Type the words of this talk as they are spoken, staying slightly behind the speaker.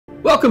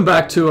Welcome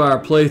back to our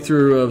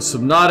playthrough of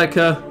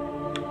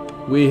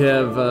Subnautica. We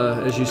have,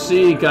 as you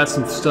see, got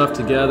some stuff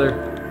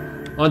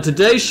together. On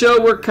today's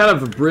show, we're kind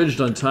of abridged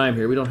on time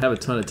here. We don't have a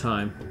ton of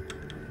time.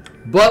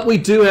 But we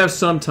do have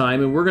some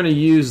time, and we're going to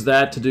use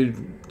that to do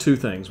two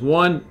things.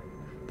 One,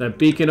 that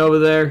beacon over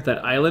there,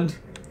 that island,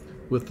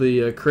 with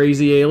the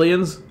crazy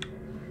aliens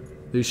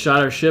who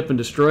shot our ship and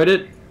destroyed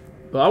it.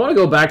 But I want to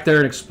go back there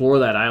and explore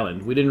that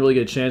island. We didn't really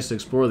get a chance to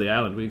explore the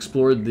island. We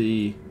explored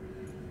the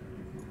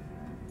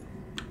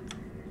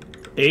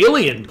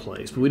alien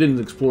place, but we didn't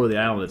explore the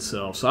island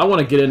itself. So I want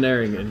to get in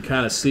there and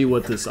kind of see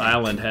what this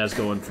island has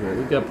going for it.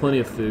 We've got plenty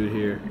of food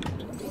here.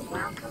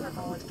 Welcome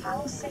aboard.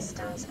 All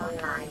systems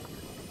online.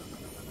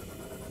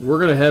 We're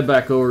going to head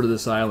back over to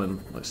this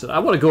island. Like I said, I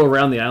want to go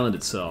around the island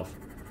itself.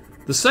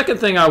 The second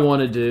thing I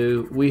want to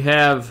do, we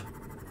have...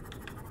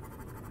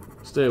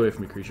 Stay away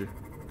from me, creature.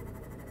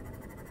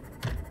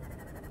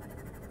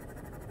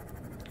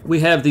 We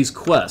have these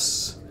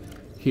quests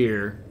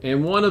here,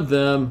 and one of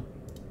them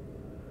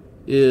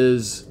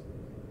is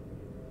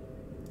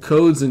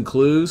codes and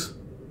clues,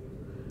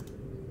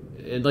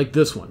 and like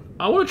this one.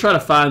 I want to try to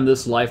find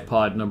this life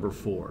pod number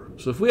 4.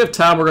 So if we have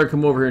time, we're going to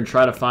come over here and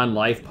try to find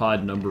life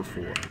pod number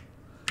 4.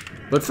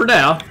 But for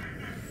now,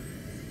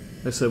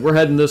 like I said, we're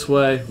heading this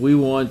way. We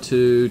want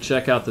to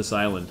check out this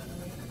island.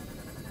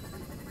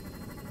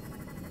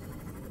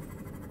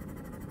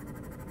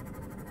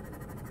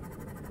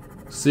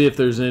 See if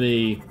there's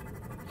any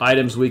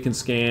items we can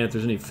scan, if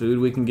there's any food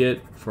we can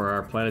get for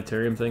our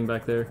planetarium thing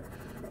back there,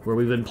 where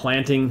we've been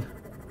planting.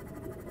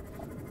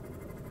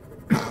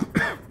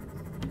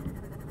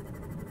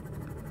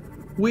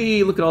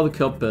 We look at all the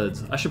kelp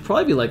beds. I should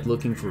probably be like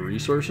looking for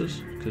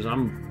resources, because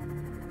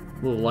I'm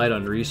a little light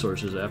on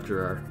resources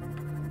after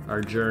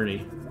our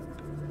journey.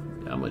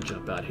 Yeah, I'm gonna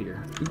jump out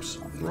here. Oops,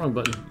 wrong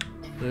button.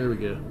 There we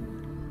go.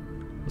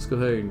 Let's go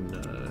ahead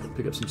and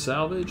pick up some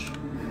salvage.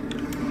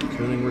 Is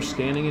there anything we're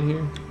scanning in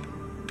here?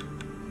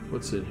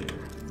 What's in here?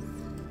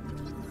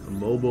 A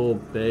mobile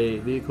bay,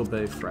 vehicle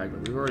bay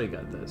fragment. We've already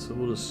got that, so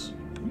we'll just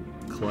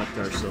collect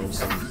ourselves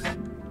some.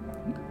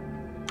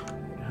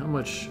 How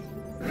much?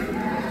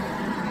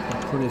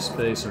 Plenty of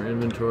space in our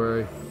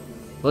inventory.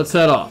 Let's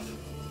head off.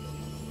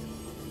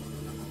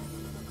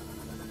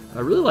 I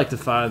really like to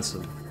find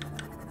some.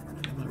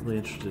 I'm not really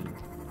interested in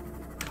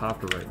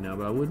copper right now,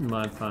 but I wouldn't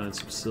mind finding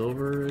some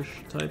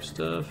silver-ish type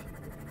stuff.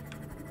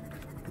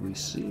 Do we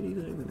see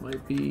anything that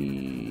might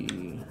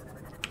be?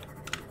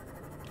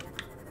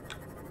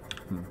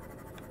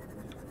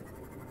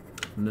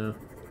 No.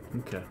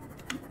 Okay.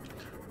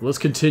 Well, let's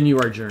continue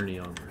our journey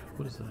onward.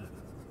 What is that?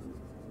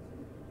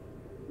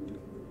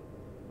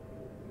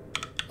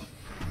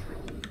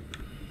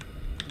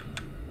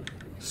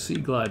 Sea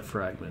glide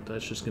fragment.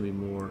 That's just going to be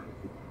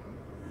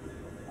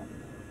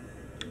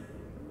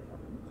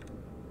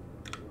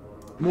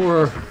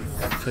more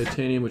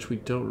titanium, which we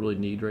don't really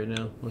need right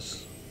now.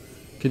 Let's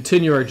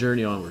continue our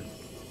journey onward.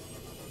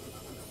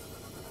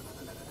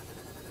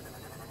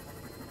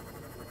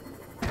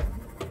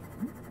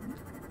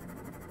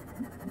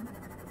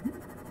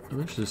 I'm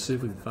interested to see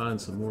if we can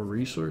find some more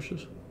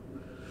resources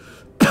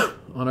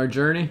on our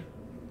journey.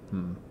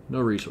 No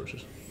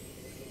resources.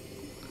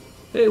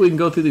 Hey, we can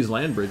go through these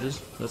land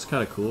bridges. That's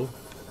kind of cool.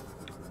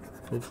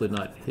 Hopefully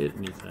not hit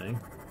anything.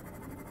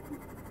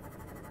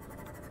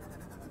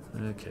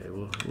 Okay,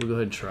 we'll go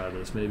ahead and try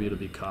this. Maybe it'll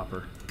be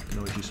copper. I can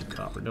always use some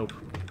copper. Nope.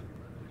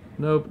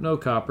 Nope, no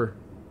copper.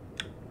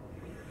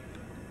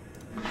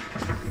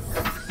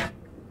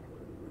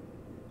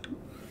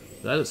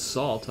 That is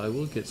salt. I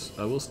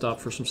will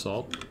stop for some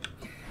salt.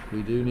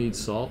 We do need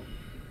salt.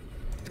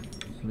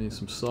 We need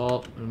some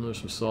salt. And there's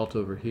some salt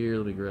over here.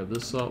 Let me grab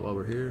this salt while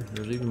we're here.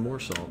 There's even more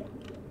salt.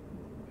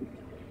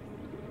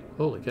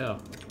 Holy cow.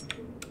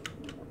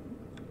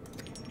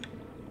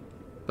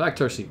 Back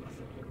to our sea moth.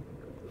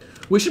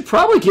 We should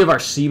probably give our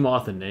sea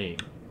moth a name.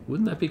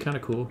 Wouldn't that be kind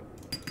of cool?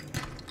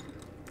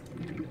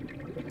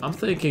 I'm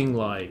thinking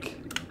like...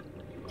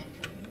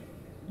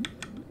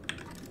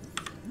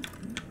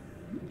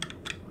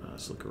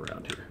 Let's look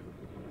around here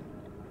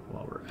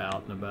while we're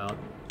out and about.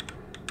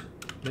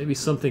 Maybe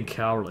something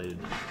cow related.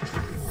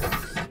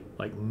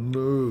 Like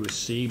moo,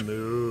 sea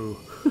moo.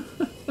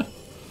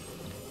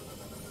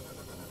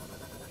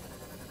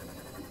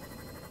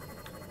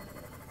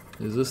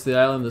 Is this the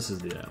island? This is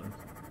the island.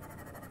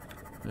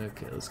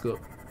 Okay, let's go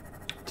up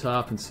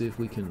top and see if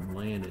we can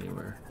land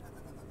anywhere.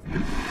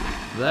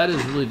 That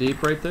is really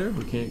deep right there.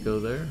 We can't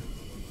go there.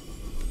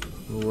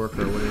 We'll work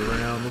our way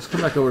around. Let's come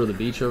back over to the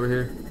beach over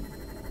here.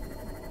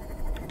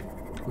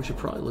 We should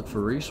probably look for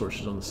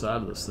resources on the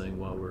side of this thing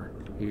while we're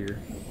here.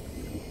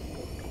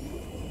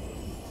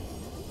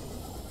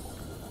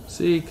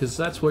 See, because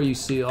that's where you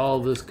see all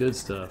this good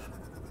stuff.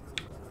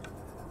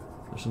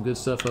 There's some good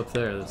stuff up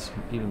there that's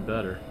even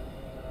better.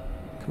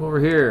 Come over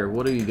here.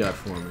 What do you got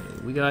for me?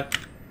 We got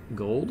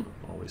gold,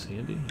 always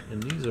handy.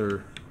 And these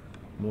are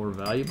more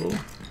valuable.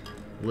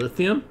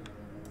 Lithium,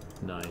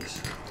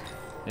 nice.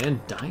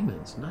 And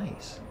diamonds,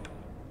 nice.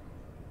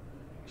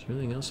 Is there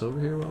anything else over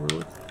here while we're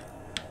looking?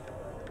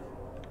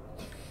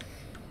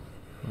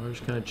 We're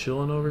just kind of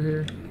chilling over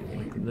here.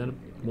 Like that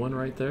one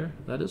right there.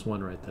 That is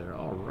one right there.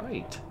 All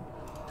right.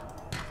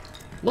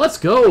 Let's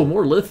go.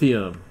 More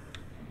lithium.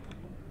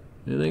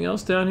 Anything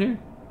else down here?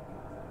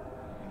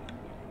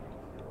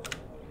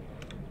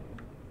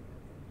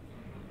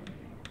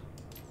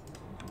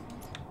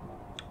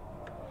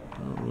 I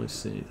don't really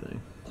see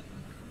anything.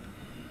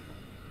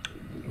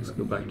 Let's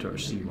go back to our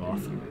sea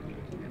moth.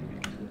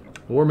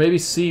 Or maybe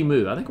sea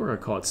moo. I think we're going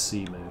to call it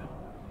sea moo.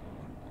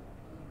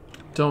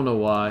 Don't know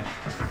why.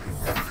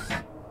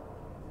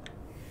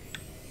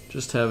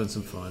 Just having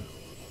some fun.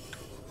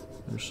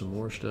 There's some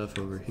more stuff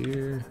over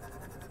here.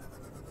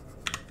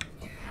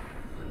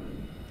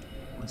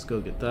 Let's go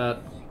get that.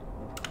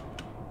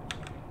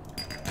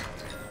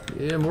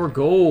 Yeah, more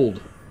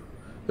gold.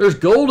 There's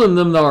gold in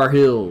them thar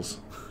hills.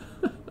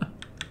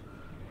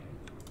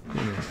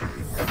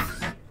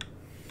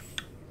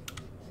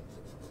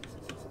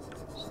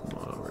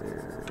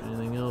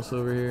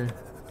 Over here.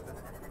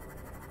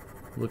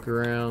 Look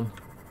around.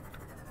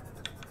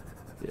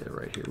 Yeah,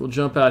 right here. We'll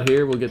jump out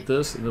here, we'll get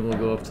this, and then we'll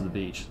go up to the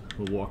beach.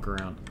 We'll walk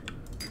around.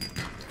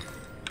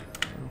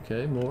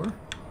 Okay, more.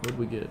 What did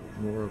we get?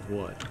 More of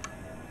what?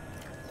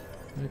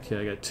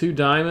 Okay, I got 2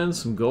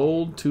 diamonds, some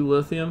gold, 2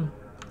 lithium.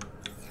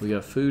 We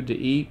got food to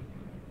eat.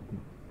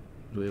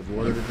 Do we have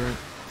water to drink?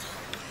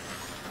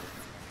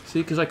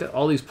 See, because I got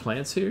all these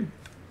plants here.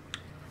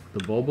 The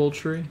bulbul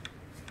tree.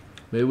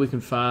 Maybe we can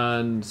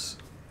find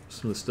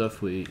some of the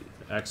stuff we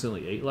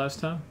accidentally ate last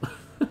time.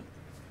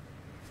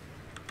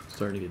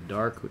 Starting to get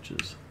dark, which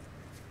is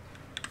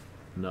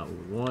not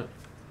what we want.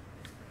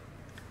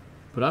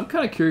 But I'm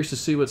kind of curious to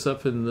see what's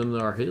up in them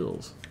our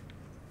hills.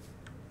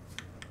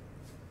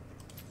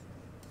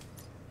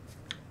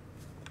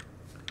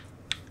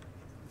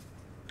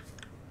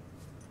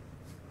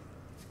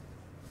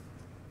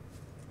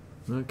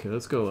 Okay,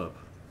 let's go up.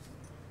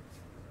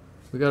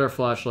 We got our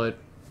flashlight.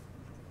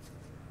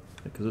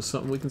 Is this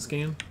something we can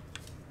scan?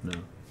 No.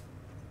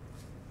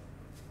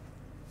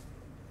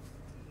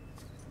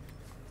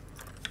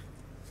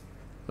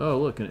 Oh,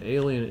 look, an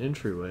alien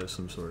entryway of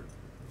some sort.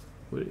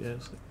 What do you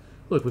ask?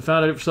 Look, we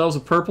found ourselves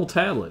a purple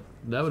tablet.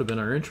 That would have been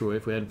our entryway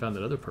if we hadn't found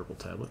that other purple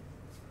tablet.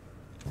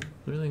 Is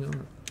there anything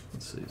over?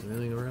 Let's see, is there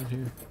anything around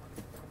here?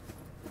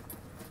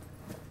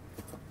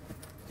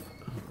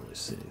 I don't really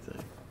see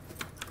anything.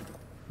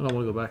 I don't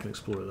want to go back and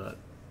explore that.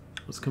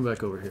 Let's come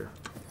back over here.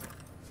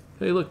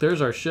 Hey, look,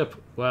 there's our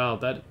ship. Wow,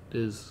 that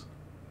is...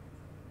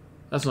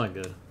 That's not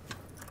good.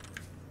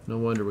 No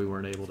wonder we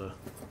weren't able to...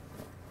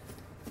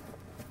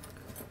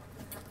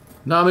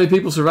 Not many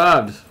people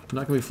survived. I'm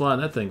not going to be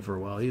flying that thing for a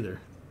while either.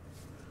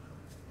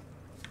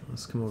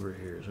 Let's come over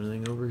here. Is there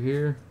anything over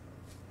here?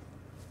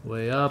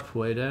 Way up,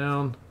 way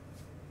down.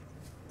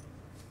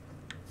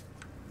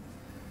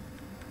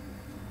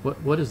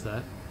 What is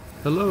that?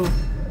 Hello?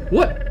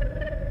 What?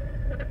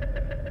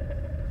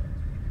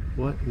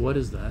 What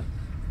is that?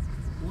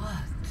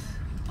 What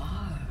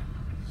are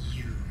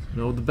you?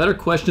 No, the better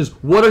question is,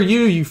 what are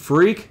you, you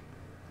freak?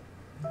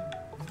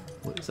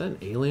 What, is that an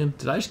alien?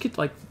 Did I just get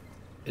like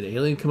an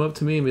alien come up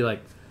to me and be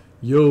like,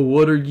 yo,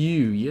 what are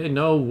you? Yeah,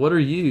 no, what are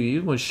you?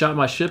 You want to shot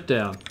my ship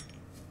down.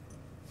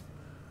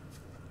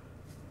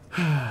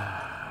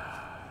 I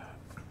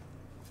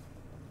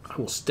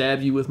will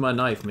stab you with my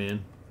knife,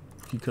 man.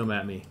 If you come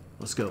at me.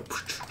 Let's go.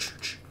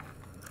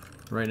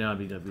 Right now, I'd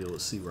be able to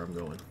see where I'm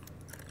going.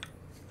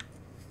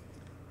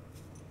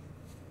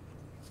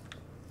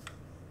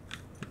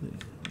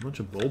 A bunch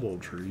of bulbul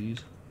trees.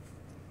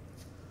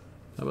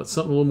 How about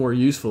something a little more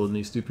useful than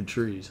these stupid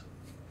trees?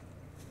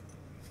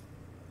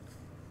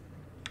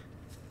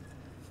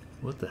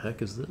 What the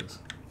heck is this?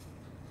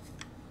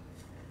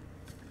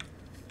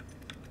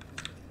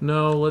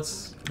 No,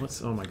 let's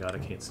oh my god, I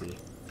can't see.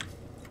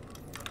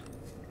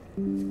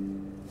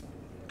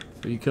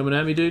 Are you coming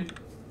at me, dude?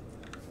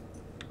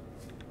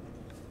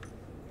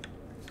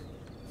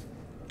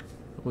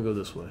 I'm gonna go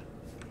this way.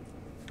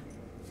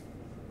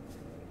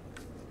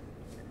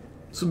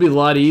 This would be a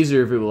lot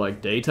easier if it were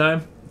like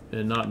daytime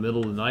and not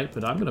middle of the night,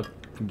 but I'm gonna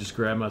just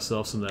grab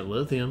myself some of that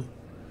lithium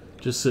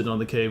just sitting on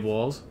the cave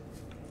walls.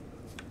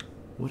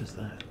 What is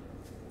that?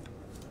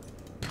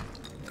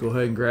 Go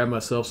ahead and grab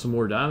myself some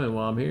more diamond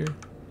while I'm here.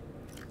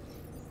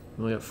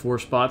 Only got 4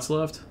 spots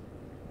left.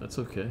 That's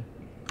okay.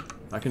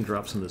 I can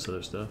drop some of this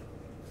other stuff.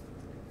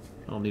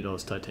 I don't need all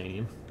this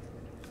titanium.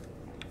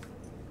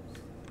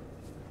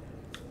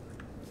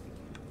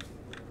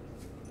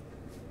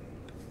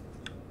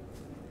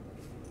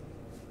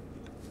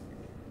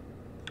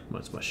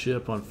 That's my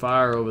ship on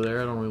fire over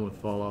there. I don't really want to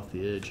fall off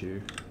the edge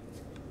here.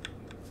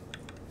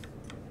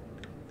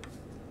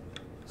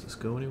 Does this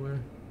go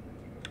anywhere?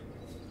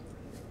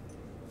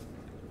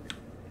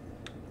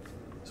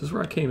 Is this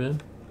where I came in?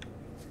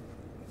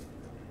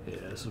 Yeah,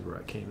 this is where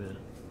I came in.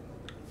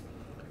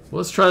 Well,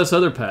 let's try this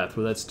other path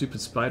where that stupid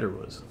spider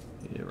was.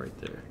 Yeah, right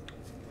there.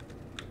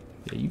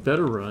 Yeah, you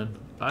better run.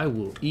 I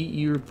will eat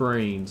your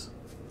brains.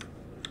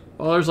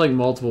 Oh, there's like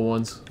multiple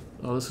ones.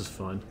 Oh, this is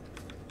fun.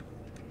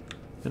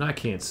 And I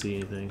can't see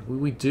anything.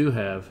 We do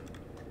have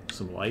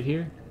some light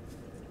here.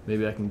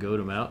 Maybe I can goad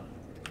them out.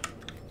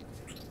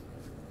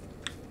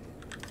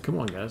 Come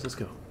on, guys, let's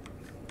go.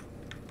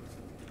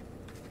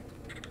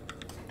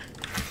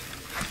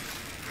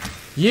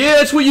 Yeah,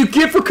 that's what you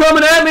get for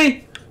coming at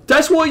me!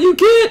 That's what you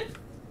get!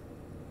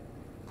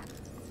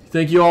 You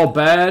think you all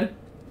bad?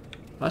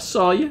 I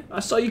saw you. I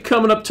saw you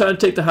coming up trying to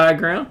take the high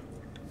ground.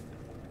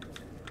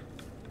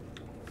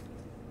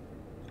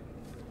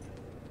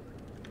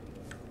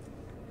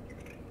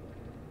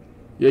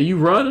 Yeah, you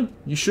running.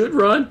 You should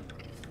run.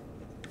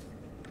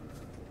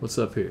 What's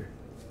up here?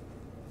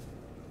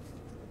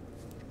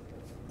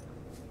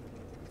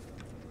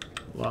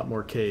 A lot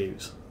more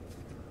caves.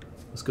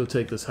 Let's go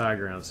take this high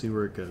ground, see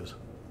where it goes.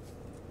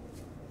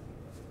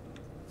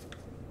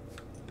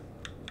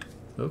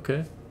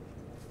 Okay.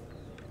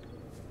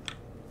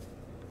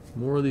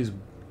 More of these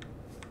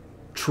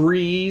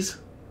trees.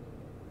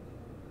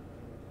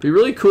 Be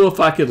really cool if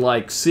I could,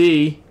 like,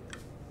 see.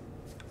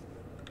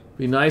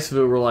 Be nice if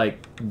it were,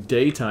 like,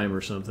 daytime or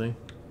something.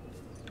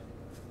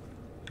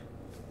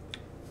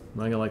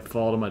 Am I gonna, like,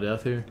 fall to my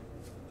death here?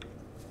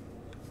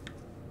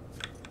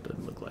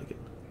 Doesn't look like it.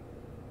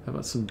 How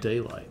about some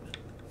daylight?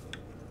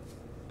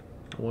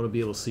 I want to be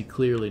able to see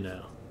clearly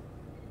now.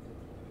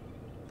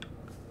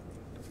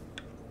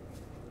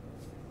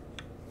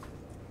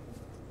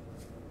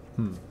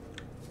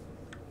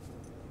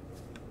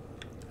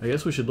 I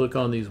guess we should look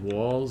on these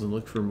walls and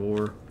look for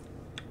more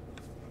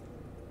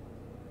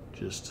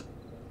just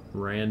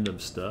random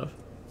stuff.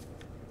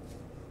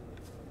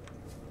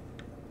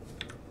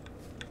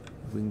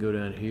 We can go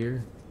down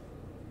here.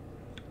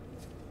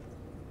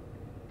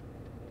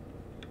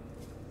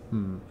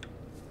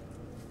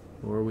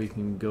 Or we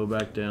can go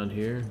back down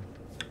here.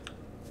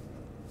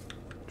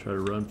 Try to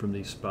run from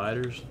these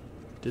spiders.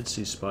 Did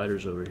see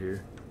spiders over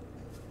here.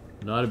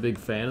 Not a big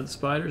fan of the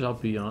spiders, I'll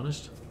be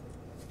honest.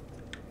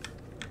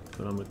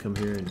 But I'm gonna come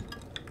here and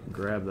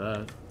grab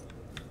that.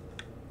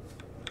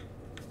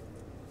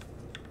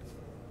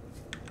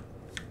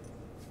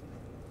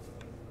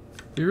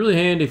 Be really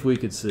handy if we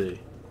could see.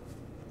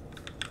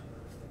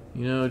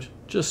 You know,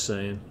 just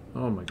saying.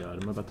 Oh my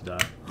god, am I about to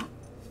die?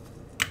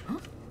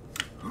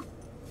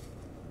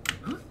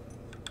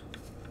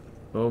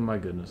 Oh my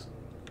goodness.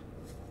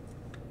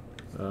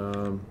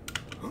 I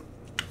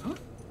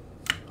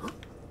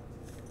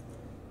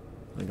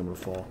think I'm gonna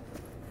fall.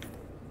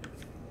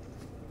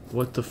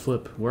 What the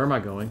flip? Where am I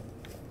going?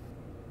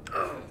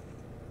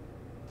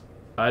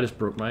 I just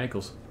broke my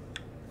ankles.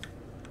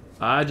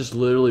 I just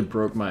literally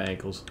broke my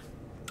ankles.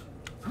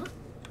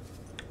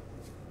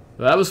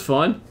 That was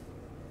fun.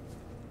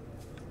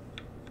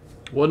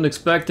 Wasn't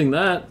expecting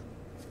that.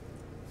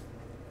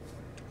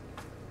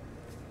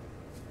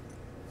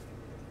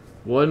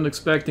 Wasn't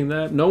expecting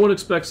that. No one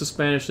expects the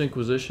Spanish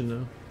Inquisition,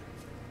 though.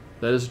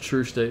 That is a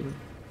true statement.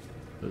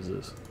 What is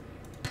this?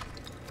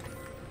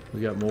 We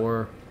got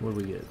more. What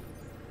do we get?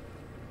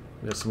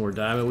 We got some more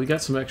diamond. We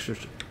got some extra.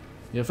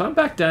 You know, if I'm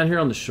back down here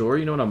on the shore,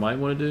 you know what I might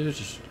want to do? Is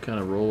just kind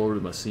of roll over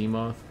to my sea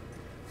moth.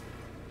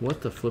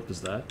 What the flip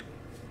is that?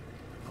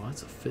 Oh,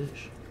 that's a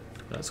fish.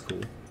 That's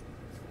cool.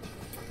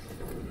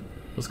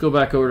 Let's go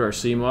back over to our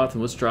sea moth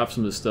and let's drop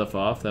some of this stuff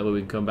off. That way we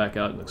can come back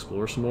out and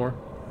explore some more.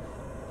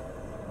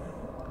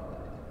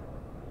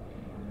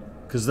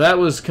 Because that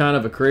was kind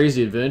of a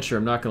crazy adventure,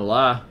 I'm not going to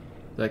lie.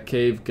 That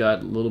cave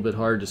got a little bit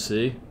hard to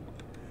see.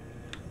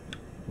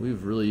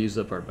 We've really used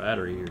up our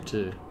battery here,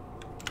 too.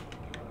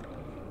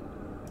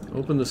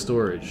 Open the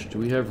storage. Do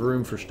we have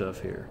room for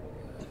stuff here?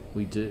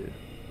 We do.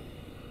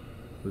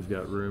 We've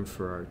got room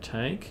for our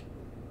tank.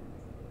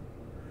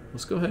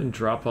 Let's go ahead and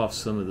drop off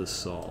some of this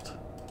salt.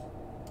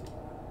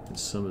 And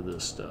some of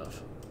this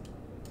stuff.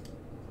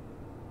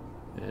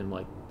 And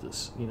like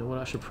this. You know what?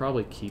 I should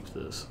probably keep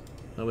this.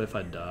 That way if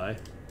I die,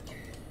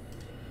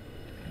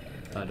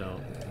 I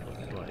don't,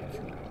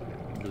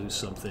 like, lose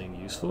something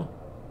useful.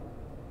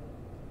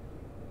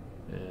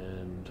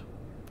 And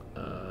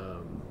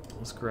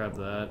let's grab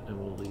that and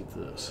we'll leave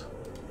this.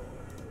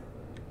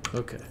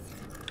 Okay.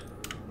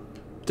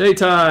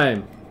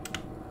 Daytime!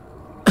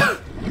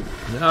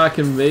 Now I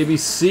can maybe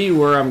see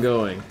where I'm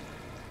going.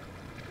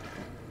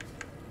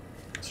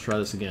 Let's try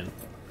this again.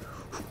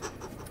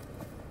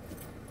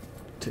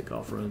 Take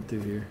off running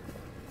through here.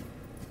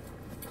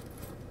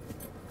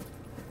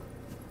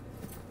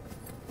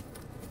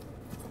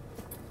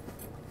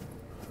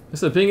 I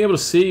said being able to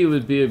see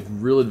would be a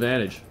real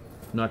advantage.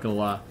 I'm not gonna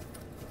lie.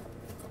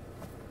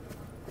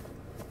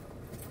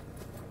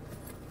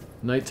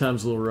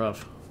 Nighttime's a little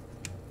rough.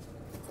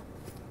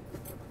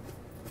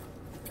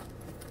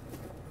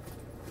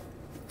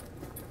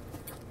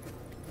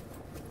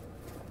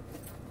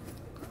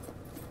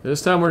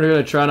 This time we're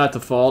gonna try not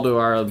to fall to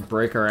our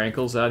break our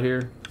ankles out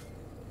here.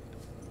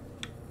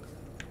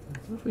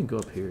 What if we can go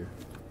up here?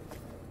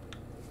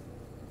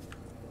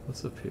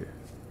 What's up here?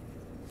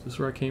 Is this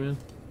where I came in?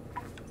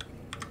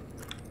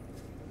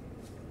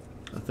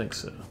 I think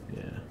so,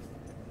 yeah.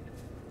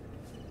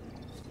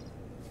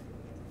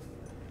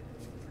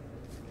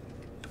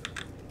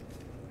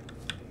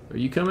 Are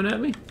you coming at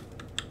me?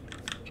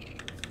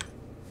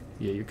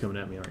 Yeah, you're coming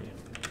at me, aren't you?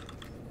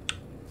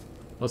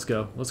 Let's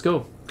go. Let's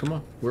go. Come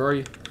on. Where are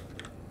you?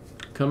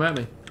 Come at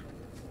me.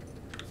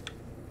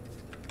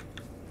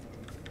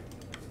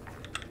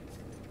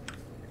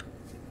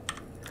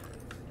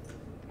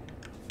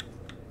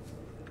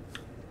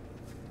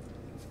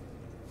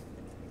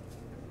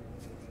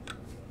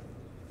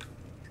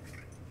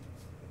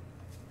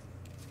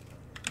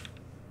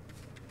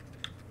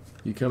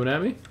 You coming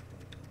at me?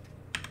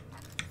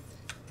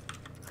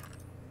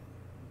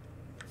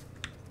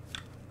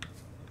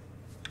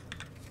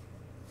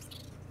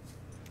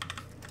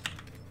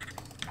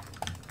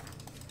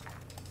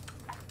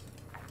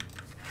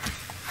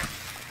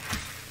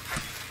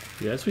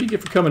 Yeah, that's what you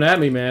get for coming at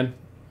me, man.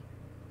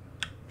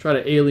 Try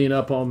to alien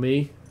up on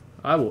me.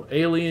 I will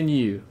alien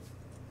you.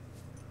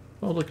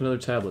 Oh, look, another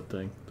tablet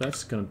thing.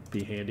 That's going to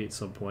be handy at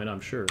some point,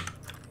 I'm sure.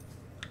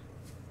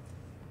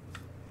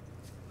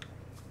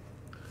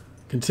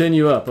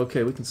 Continue up.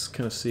 Okay, we can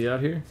kind of see out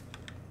here.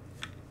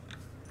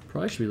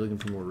 Probably should be looking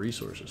for more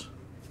resources.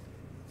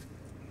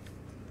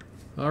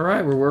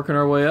 Alright, we're working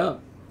our way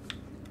up.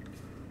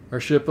 Our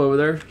ship over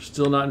there,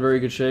 still not in very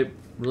good shape.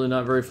 Really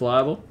not very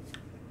flyable.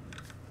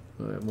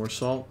 Alright, more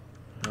salt.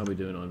 How are we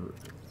doing on...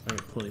 I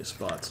got plenty of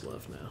spots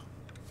left now.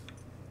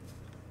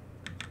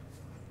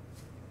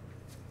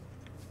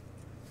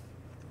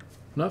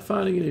 I'm not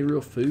finding any real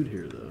food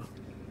here, though.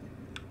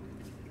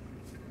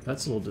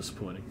 That's a little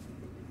disappointing.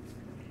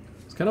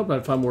 It's kind of hoping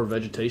I'd find more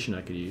vegetation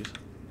I could use.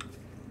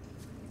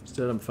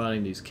 Instead, I'm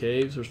finding these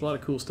caves. There's a lot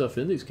of cool stuff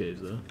in these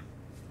caves, though.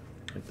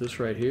 Like this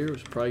right here,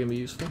 which is probably going to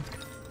be useful.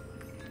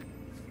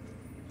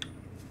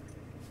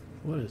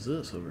 What is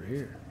this over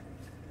here?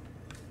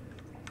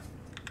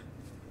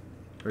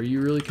 Are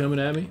you really coming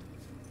at me?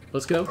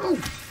 Let's go.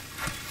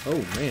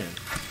 Oh, man.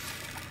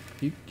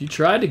 You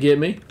tried to get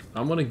me.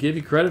 I'm going to give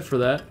you credit for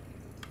that.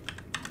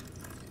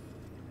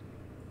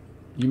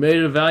 You made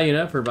it a valiant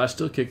effort, but I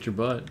still kicked your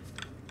butt.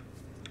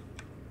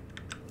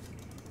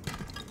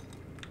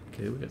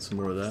 Okay, we got some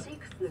more of that.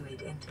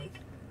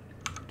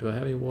 Do I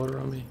have any water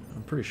on me?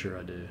 I'm pretty sure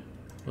I do.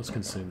 Let's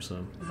consume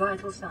some.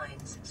 Vital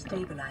signs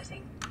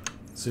stabilizing.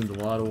 Consumed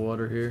a lot of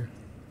water here.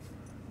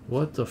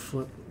 What the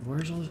flip?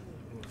 Where's all this?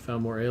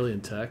 Found more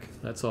alien tech.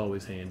 That's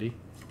always handy.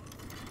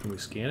 Can we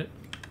scan it?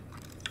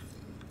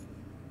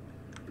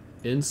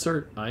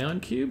 Insert ion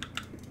cube?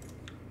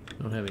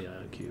 I don't have any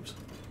ion cubes.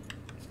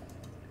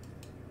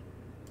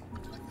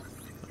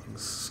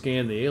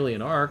 Scan the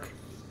alien arc.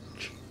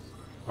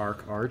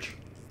 Arch.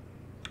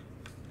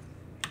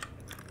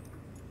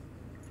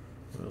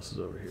 What else is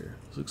over here?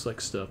 This looks like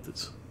stuff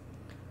that's...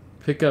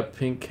 Pick up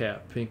pink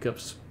cap. Pick up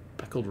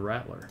speckled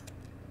rattler.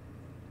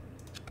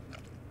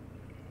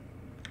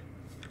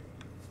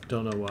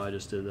 Don't know why I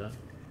just did that.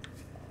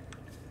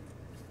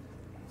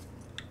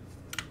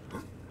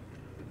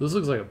 This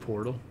looks like a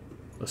portal.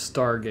 A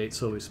Stargate,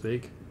 so we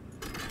speak.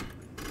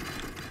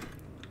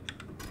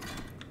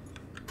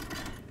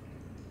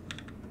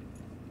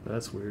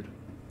 That's weird.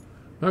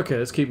 Okay,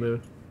 let's keep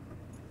moving.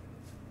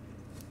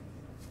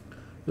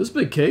 This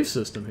big cave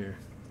system here.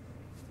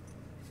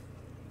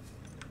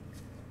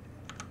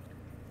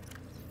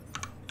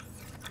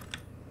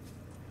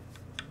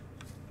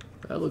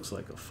 That looks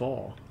like a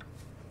fall.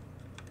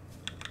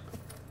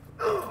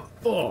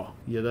 Oh,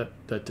 yeah,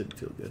 that didn't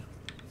feel good.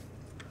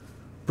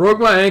 Broke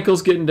my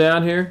ankles getting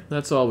down here.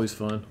 That's always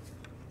fun.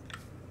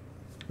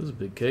 This is a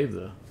big cave,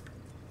 though.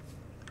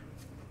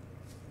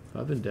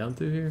 Have I been down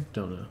through here?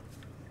 Don't know.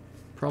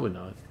 Probably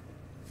not.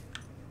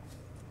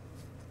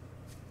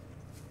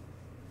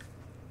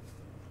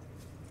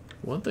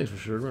 One thing's for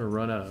sure, we're going to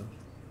run out of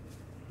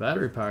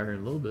battery power here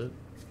in a little bit.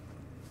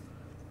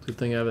 Good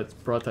thing I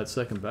brought that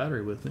second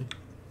battery with me.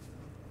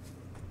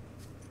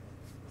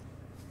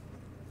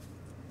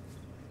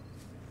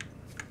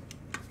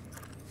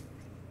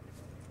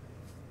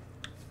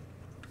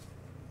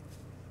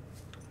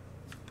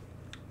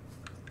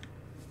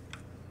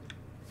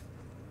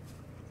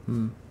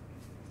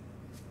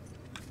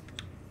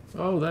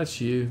 Oh, that's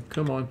you.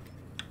 Come on.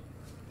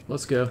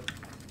 Let's go. Did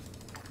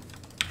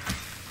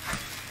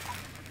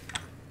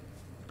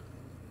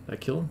I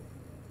kill him?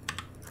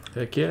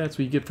 Heck yeah, that's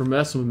what you get for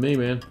messing with me,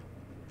 man.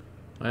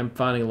 I'm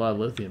finding a lot of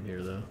lithium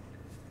here, though.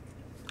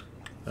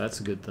 That's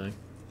a good thing.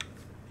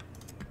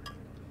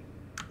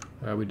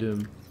 How are we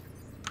doing?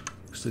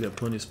 Still got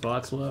plenty of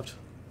spots left.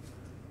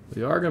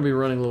 We are going to be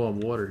running low on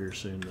water here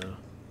soon, though.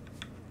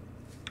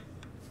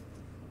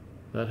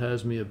 That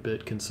has me a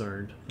bit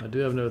concerned. I do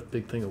have another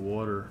big thing of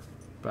water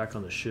back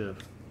on the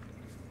ship.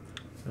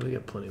 We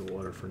got plenty of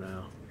water for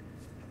now.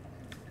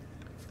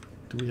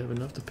 Do we have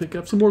enough to pick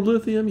up some more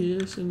lithium?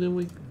 Yes, and then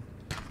we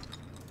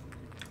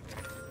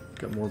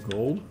got more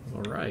gold.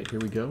 Alright, here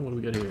we go. What do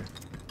we got here?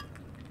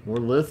 More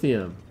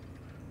lithium.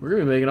 We're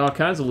going to be making all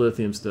kinds of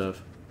lithium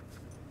stuff.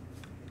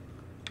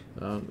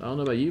 I don't know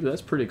about you, but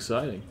that's pretty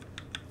exciting.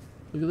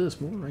 Look at this,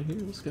 more right here.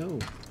 Let's go.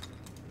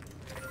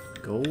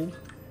 Gold.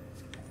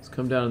 Let's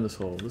come down in this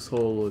hole. This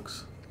hole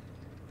looks...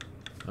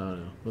 I don't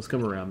know. Let's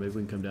come around. Maybe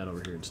we can come down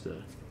over here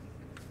instead.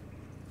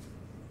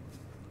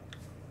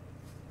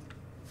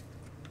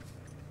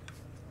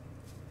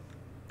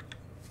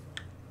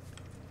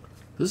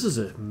 This is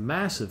a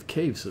massive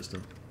cave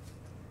system.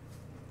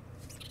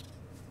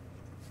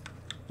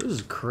 This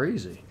is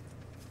crazy.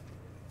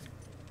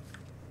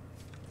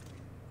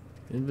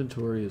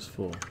 Inventory is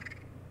full.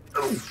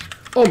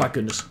 Oh my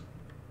goodness.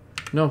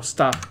 No,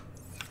 stop.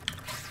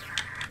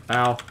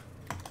 Ow.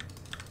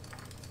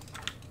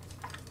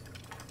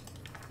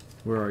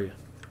 Where are you?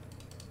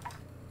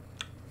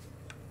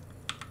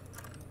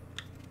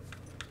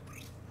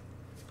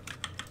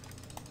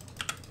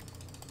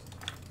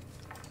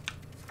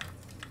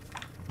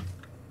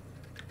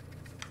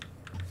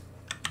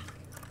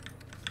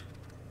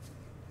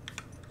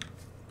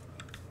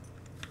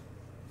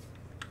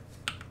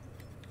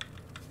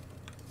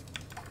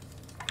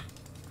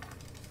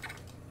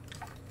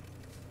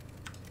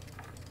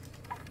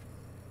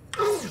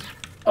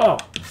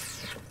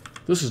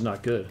 This is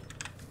not good.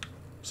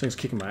 This thing's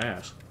kicking my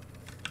ass.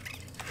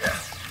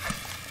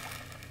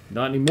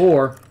 Not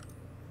anymore.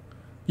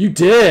 You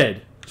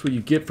did! That's what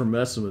you get for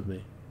messing with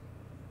me.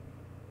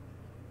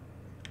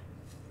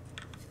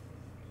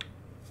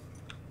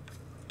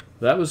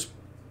 That was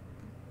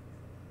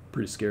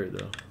pretty scary,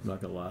 though. I'm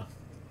not gonna lie.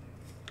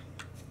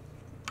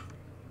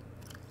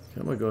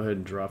 I'm gonna go ahead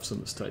and drop some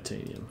of this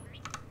titanium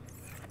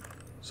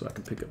so I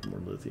can pick up more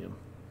lithium.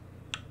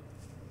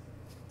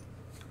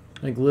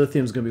 I think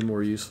lithium's gonna be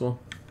more useful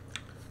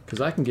because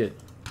I can get.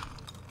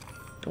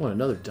 I want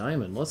another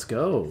diamond. Let's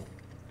go.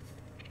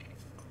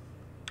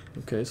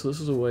 Okay, so this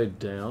is a way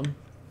down.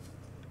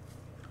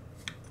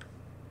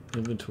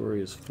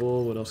 Inventory is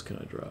full. What else can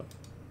I drop?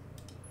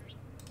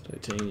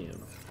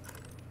 Titanium.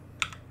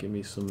 Give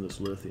me some of this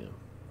lithium.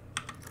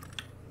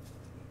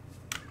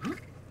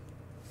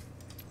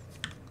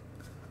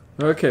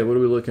 Okay, what are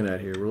we looking at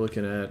here? We're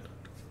looking at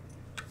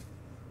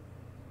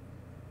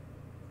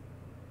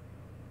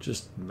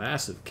just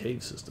massive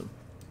cave system.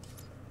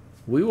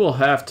 We will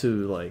have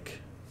to, like,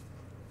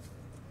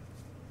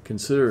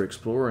 consider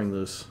exploring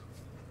this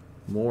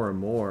more and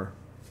more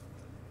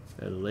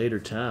at a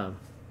later time.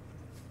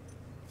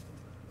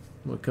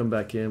 We'll come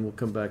back in. We'll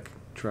come back,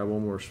 try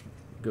one more,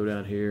 go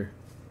down here.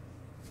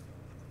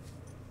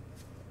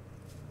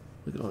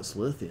 Look at all this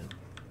lithium.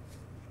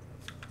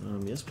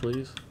 Yes,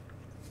 please.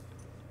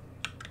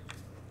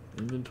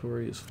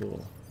 Inventory is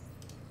full.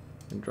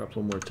 And drop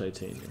one more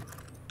titanium.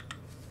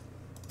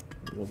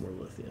 One more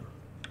lithium.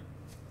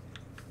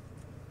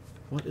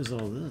 What is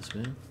all this,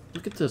 man?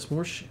 Look at this,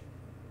 more shit.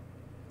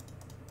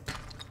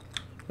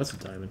 That's a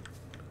diamond.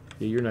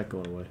 Yeah, you're not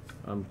going away.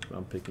 I'm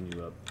picking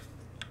you up.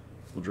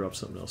 We'll drop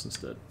something else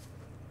instead.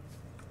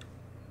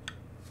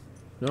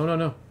 No, no,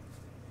 no.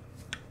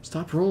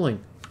 Stop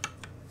rolling.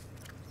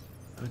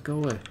 Go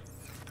away.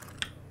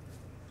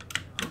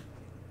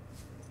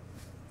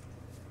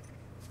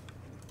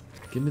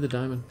 Give me the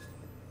diamond.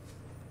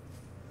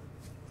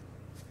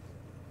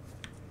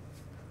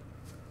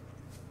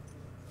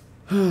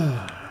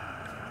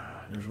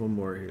 There's one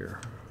more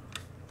here.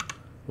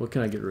 What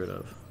can I get rid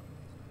of?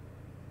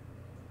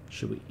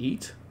 Should we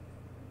eat?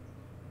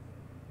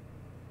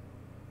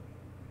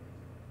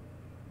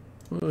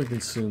 Well, we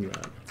consume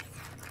that.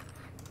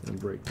 And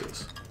break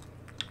this.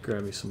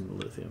 Grab me some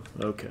lithium.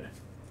 Okay.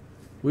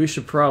 We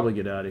should probably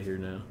get out of here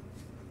now.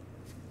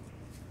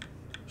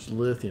 There's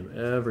lithium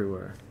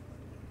everywhere.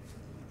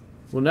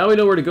 Well, now we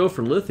know where to go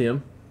for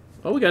lithium.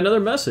 Oh, we got another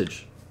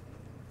message.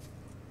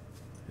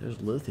 There's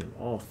lithium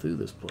all through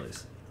this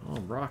place. Oh,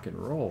 rock and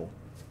roll.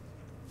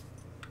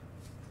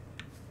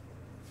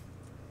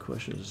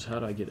 Question is, how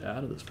do I get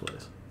out of this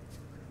place?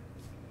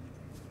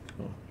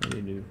 Oh, I need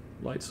a new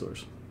light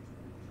source.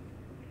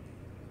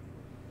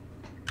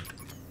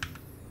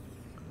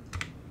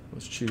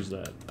 Let's choose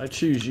that. I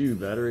choose you,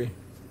 battery.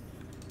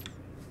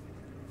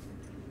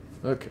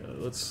 Okay,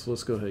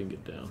 let's go ahead and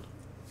get down.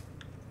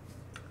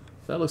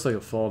 That looks like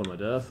a fall to my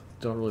death.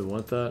 Don't really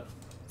want that.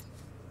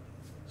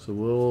 So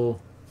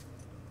we'll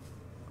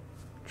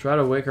try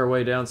to wake our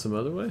way down some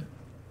other way.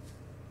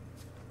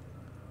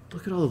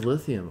 Look at all the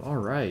lithium.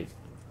 Alright.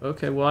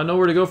 Okay, well I know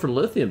where to go for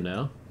lithium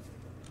now.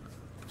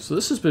 So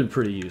this has been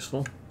pretty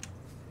useful.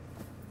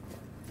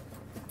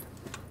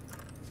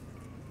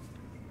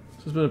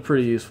 This has been a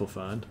pretty useful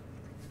find.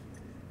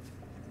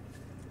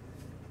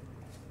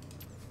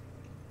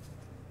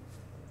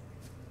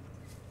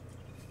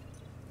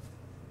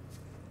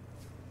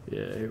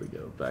 Yeah, here we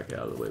go. Back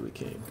out of the way we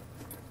came.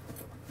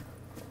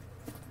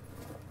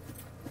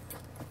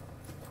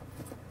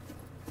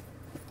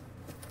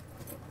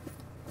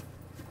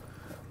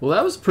 Well,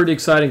 that was a pretty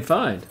exciting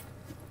find.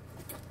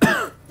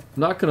 I'm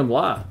not gonna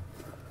lie.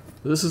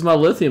 This is my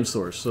lithium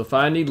source. So if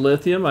I need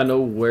lithium, I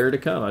know where to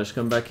come. I just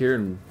come back here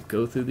and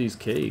go through these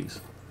caves.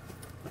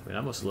 I mean,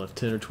 I must have left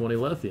 10 or 20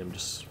 lithium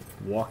just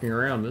walking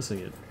around missing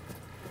it.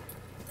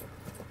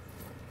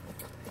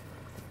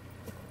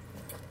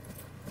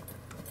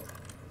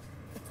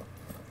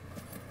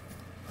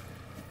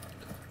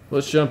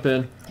 Let's jump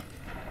in.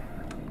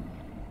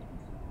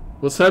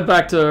 Let's head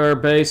back to our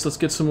base. Let's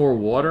get some more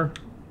water.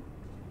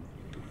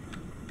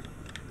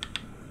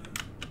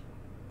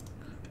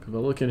 If I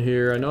look in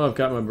here, I know I've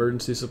got my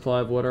emergency supply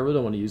of water. I really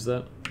don't want to use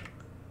that.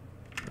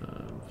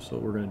 So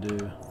what we're going to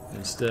do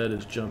instead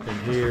is jump in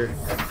here.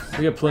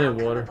 We got plenty of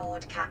water.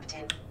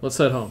 Let's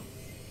head home.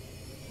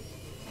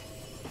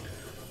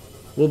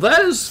 Well,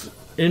 that is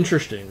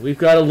interesting. We've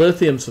got a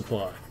lithium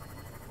supply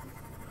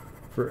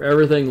for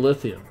everything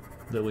lithium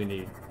that we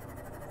need.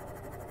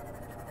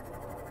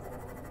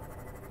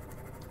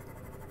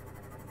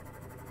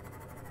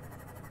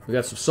 We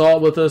got some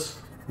salt with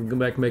us. We can go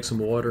back and make some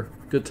water.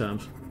 Good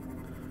times.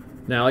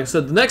 Now, like I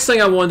said, the next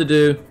thing I wanted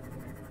to do,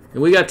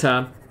 and we got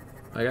time.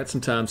 I got some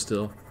time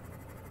still.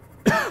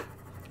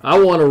 I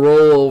want to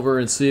roll over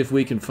and see if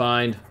we can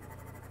find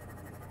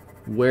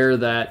where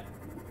that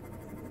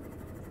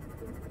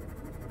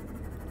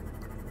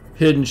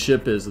hidden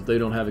ship is that they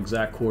don't have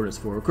exact coordinates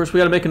for. Of course, we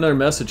got to make another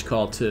message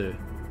call too.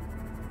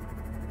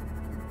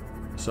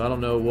 So I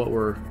don't know what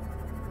we're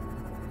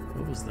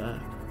What was that?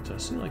 Did I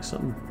see like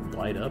something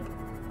light up?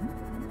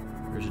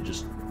 Or is it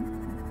just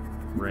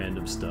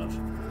random stuff?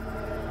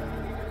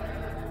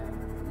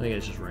 I think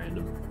it's just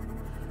random.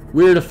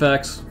 Weird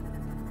effects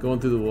going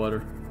through the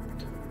water.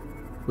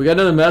 We got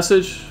another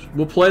message.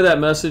 We'll play that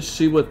message,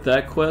 see what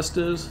that quest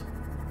is.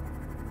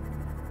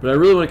 But I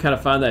really want to kind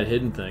of find that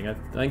hidden thing. I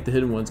think the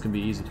hidden ones can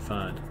be easy to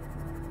find.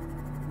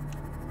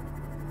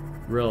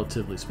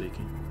 Relatively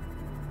speaking.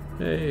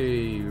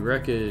 Hey,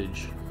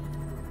 wreckage.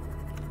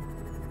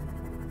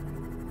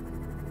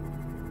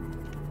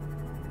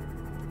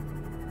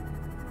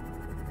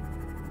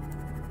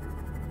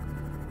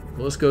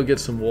 Well, let's go get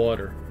some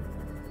water.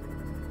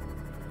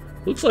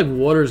 Looks like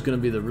water is going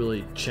to be the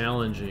really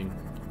challenging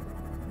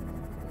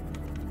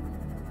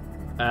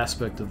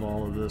aspect of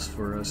all of this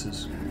for us,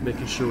 is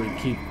making sure we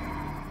keep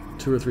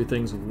 2 or 3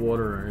 things of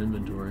water in our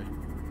inventory.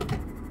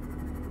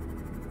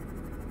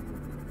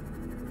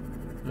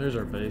 There's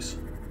our base.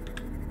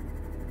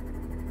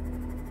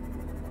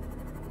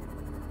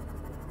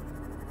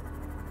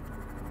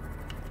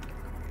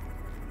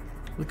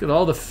 Look at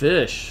all the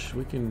fish.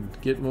 We can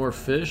get more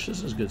fish.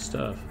 This is good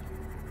stuff.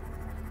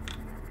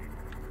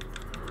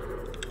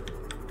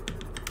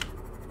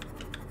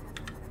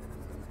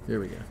 Here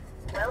we go.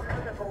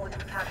 Welcome aboard,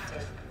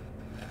 Captain.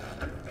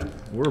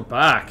 We're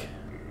back.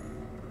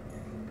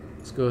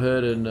 Let's go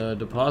ahead and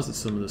deposit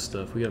some of this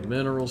stuff. We have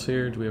minerals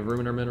here. Do we have room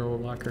in our mineral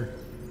locker?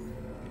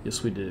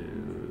 Yes, we do.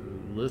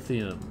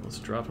 Lithium. Let's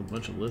drop a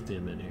bunch of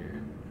lithium in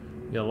here.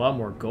 We got a lot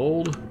more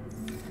gold.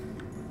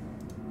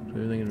 Do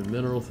everything in the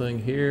mineral thing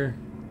here.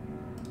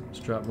 Let's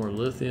drop more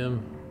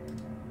lithium.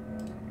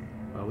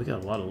 Wow, we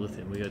got a lot of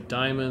lithium. We got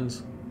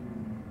diamonds.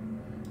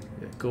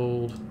 We got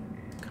gold,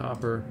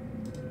 copper.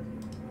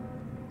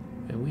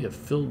 And we have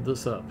filled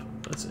this up.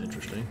 That's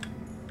interesting.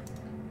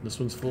 This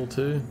one's full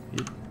too?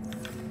 Yep.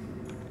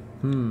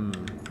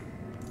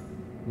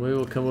 Maybe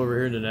we'll come over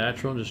here to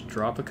natural and just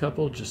drop a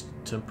couple, just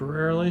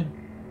temporarily,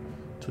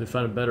 until we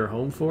find a better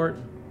home for it.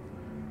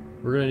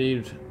 We're gonna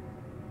need...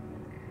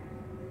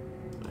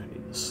 I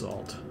need the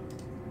salt.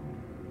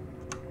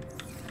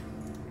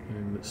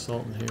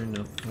 Salt in here?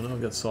 No. I know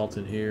I've got salt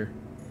in here.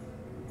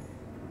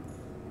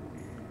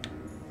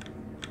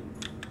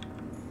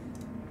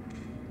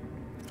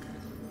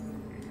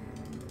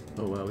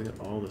 Oh wow, we got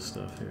all this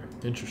stuff here.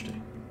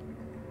 Interesting.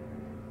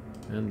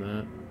 And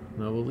that.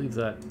 No, we'll leave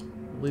that.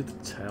 We'll leave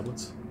the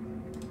tablets.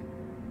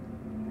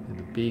 And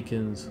the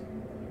beacons.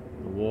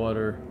 The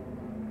water.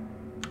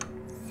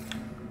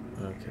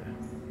 Okay.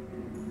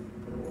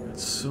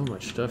 That's so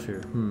much stuff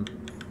here.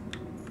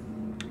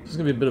 This is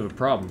gonna be a bit of a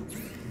problem.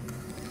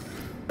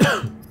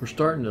 We're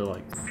starting to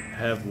like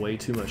have way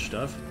too much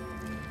stuff.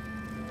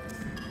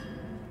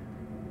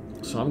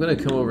 So I'm gonna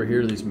come over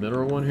here to these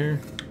mineral one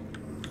here.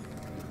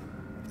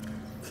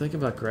 Think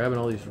about grabbing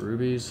all these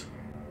rubies,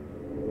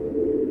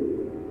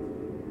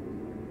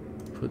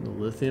 putting the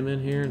lithium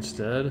in here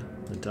instead,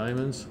 the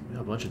diamonds. We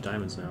have a bunch of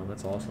diamonds now,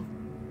 that's awesome.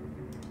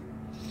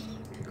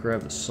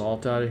 Grab the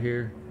salt out of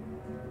here.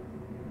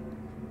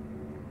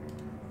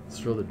 Let's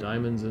throw the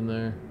diamonds in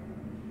there.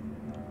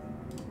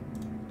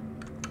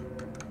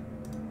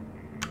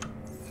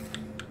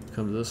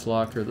 Come to this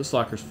locker. This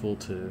locker's full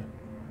too.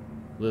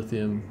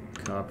 Lithium,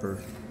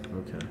 copper.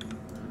 Okay.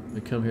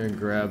 We come here and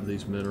grab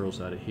these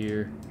minerals out of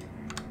here.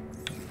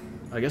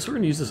 I guess we're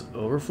gonna use this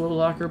overflow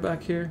locker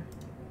back here.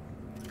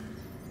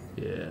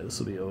 Yeah, this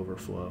will be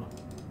overflow.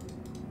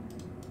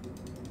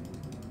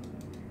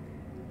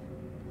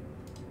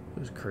 It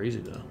was crazy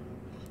though.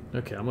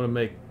 Okay, I'm gonna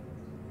make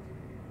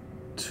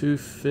 2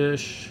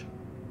 fish,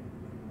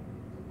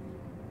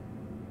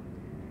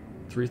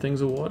 3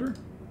 things of water.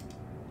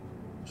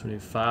 So we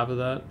need 5 of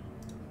that.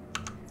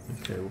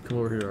 Okay, we'll come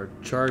over here to our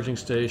charging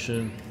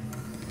station.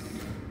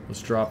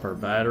 Let's drop our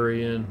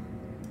battery in.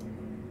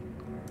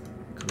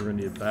 We're gonna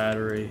need a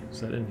battery.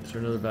 Is there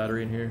another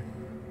battery in here?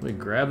 Let me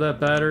grab that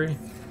battery.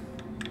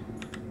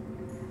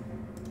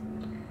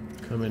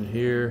 Come in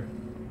here.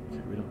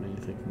 Okay, we don't need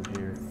anything from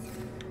here.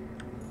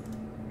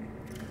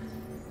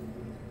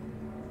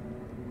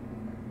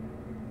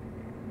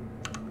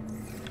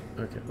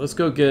 Okay, let's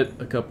go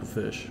get a couple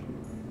fish.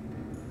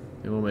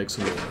 And we'll make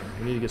some more.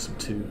 We need to get some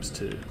tubes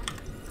too.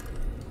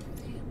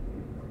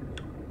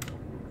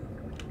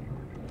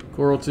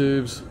 Coral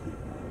tubes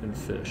and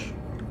fish.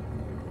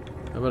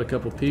 How about a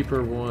couple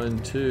peeper?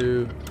 1,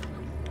 2.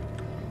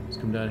 Let's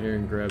come down here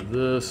and grab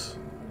this.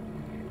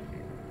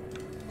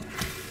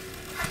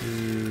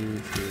 2,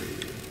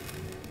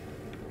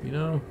 3. You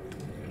know?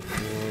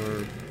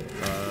 4,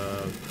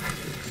 5,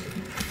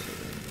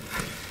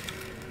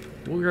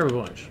 6. We'll grab a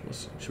bunch.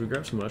 Should we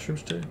grab some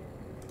mushrooms too?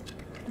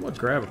 I'm gonna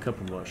grab a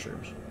couple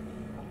mushrooms.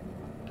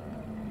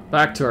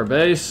 Back to our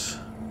base.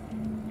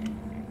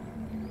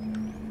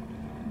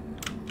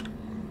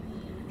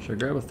 Should I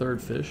grab a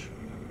 3rd fish?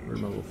 Where'd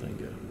my little thing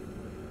go?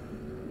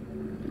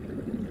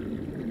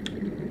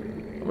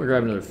 I'm gonna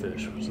grab another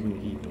fish so we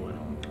can eat one.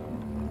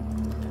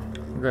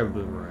 I'll grab a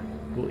boomerang.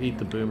 We'll eat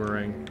the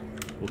boomerang.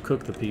 We'll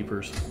cook the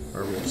peepers,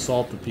 or we'll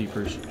salt the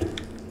peepers.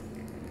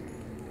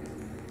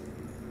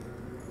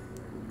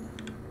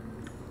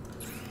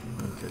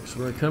 Okay, so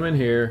we're gonna come in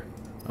here.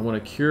 I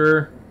want to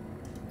cure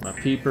my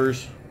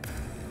peepers.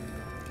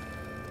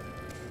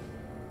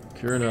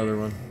 Cure another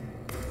one.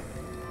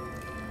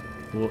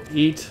 We'll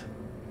eat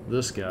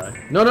this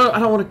guy. No, no, I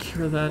don't want to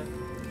cure that.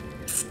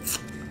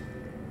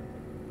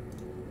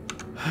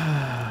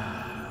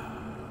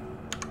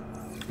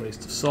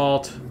 Waste of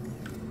salt.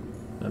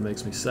 That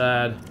makes me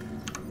sad.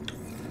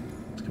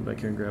 Let's come back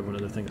here and grab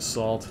another thing of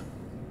salt.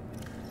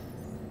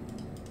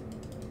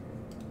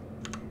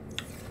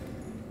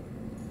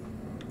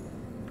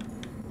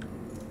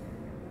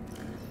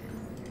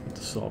 Put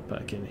the salt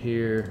back in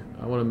here.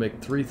 I want to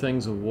make 3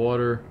 things of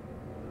water.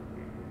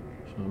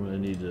 So I'm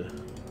going to need to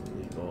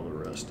leave all the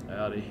rest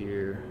out of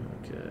here.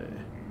 Okay.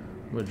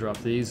 I'm going to drop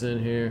these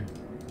in here.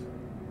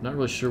 Not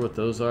really sure what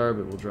those are,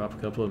 but we'll drop a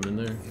couple of them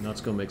in there. Now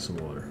let's go make some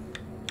water.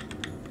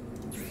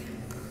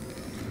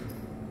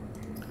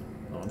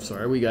 Oh, I'm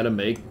sorry, we gotta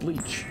make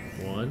bleach.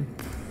 1.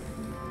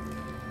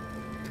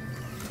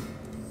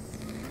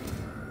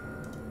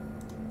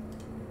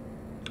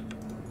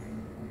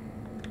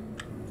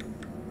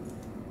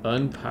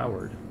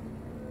 Unpowered.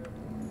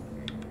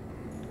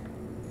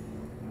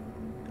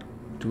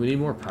 Do we need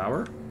more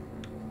power?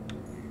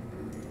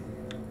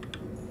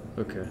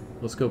 Okay,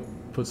 let's go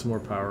put some more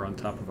power on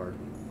top of our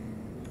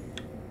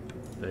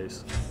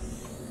base.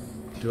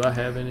 Do I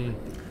have any?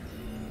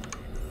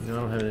 No, I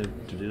don't have any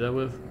to do that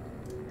with.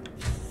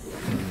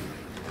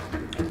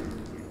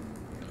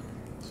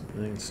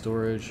 Something in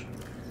storage?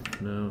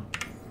 No.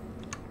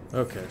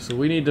 Okay, so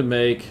we need to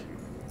make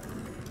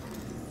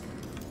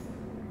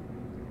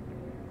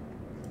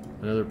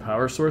another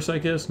power source, I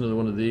guess. Another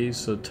one of these.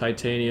 So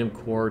titanium,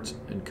 quartz,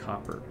 and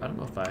copper. I don't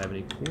know if I have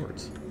any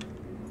quartz.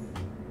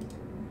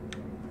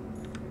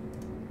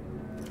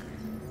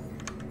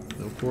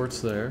 No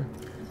quartz there.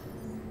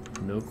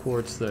 No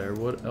quartz there.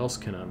 What else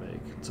can I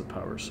make? It's a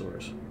power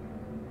source.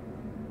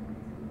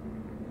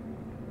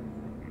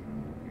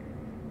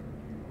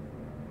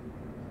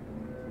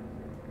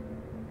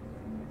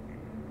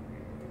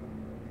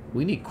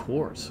 We need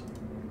quartz.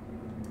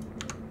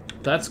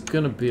 That's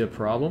gonna be a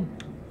problem.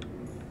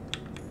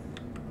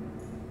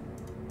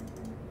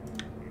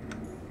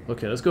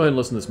 Okay, let's go ahead and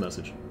listen to this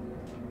message.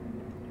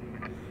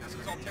 This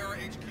is Altera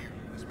HQ.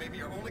 This may be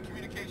your only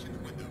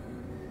communications window.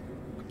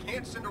 We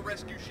can't send a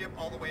rescue ship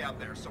all the way out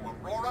there, so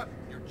Aurora,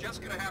 you're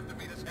just gonna have to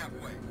meet us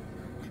halfway.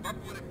 We've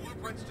uploaded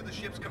blueprints to the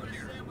ship's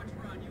computer. Sandwich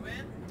run, you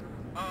in?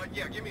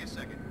 Yeah, give me a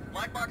second.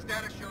 Black box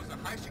data shows the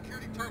high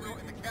security terminal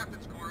in the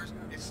captain's quarters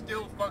is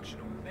still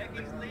functional.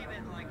 Becky's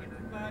leaving like in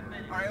 5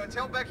 minutes. Alright,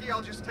 tell Becky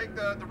I'll just take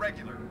the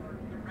regular.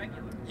 The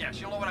regular. Yeah,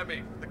 she'll know what I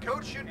mean. The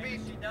code should be...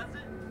 If she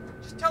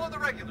doesn't, Just tell her the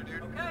regular,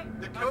 dude. okay.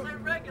 The If code... I say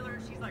regular,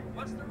 she's like,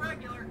 what's the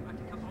regular? I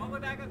can come all the way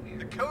back up here.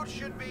 The code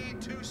should be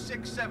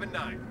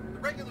 2679. The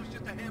regular's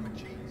just a ham and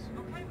cheese.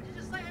 Okay, would you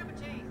just say ham and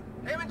cheese?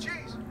 Ham and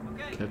cheese!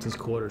 Okay. Captain's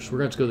quarters. We're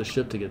gonna have to go to the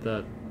ship to get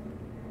that.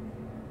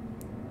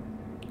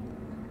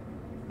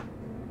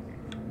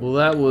 Well,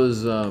 that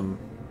was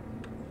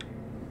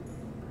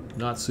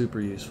not super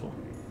useful.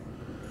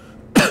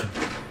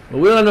 Well,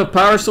 we don't have enough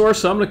power source,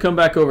 so I'm gonna come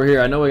back over here.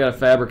 I know we got a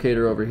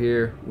fabricator over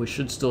here. We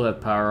should still have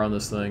power on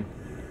this thing.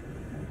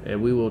 And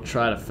we will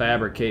try to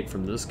fabricate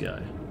from this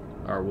guy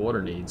our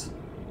water needs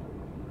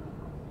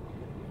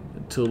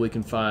until we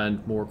can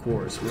find more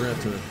quartz. We're gonna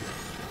have to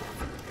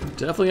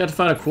definitely have to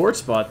find a quartz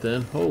spot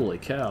then. Holy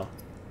cow,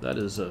 that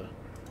is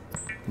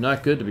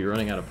not good to be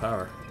running out of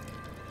power.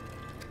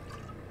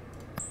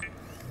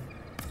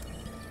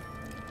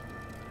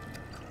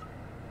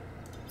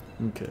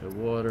 Okay,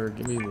 water.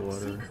 Give me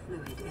water.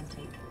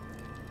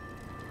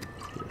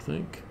 I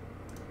think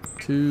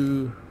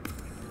 2,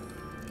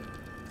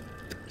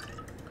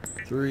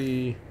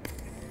 3.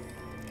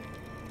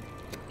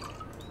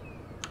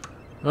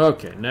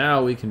 Okay,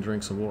 now we can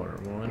drink some water.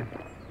 1,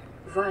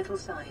 Vital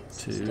signs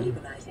 2.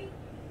 stabilizing.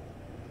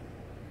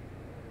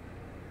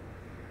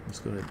 Let's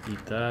go ahead and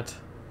eat that.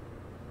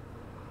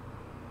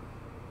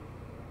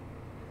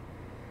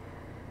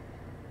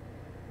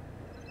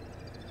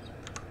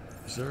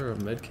 Is there a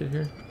med kit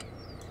here?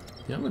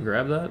 Yeah, I'm gonna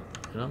grab that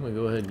and I'm gonna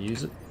go ahead and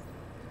use it.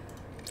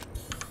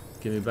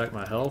 Give me back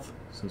my health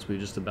since we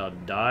just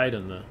about died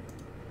in the.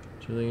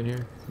 Is there anything in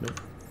here?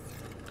 Nope.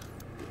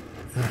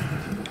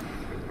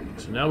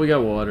 So now we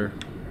got water.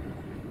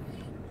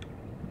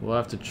 We'll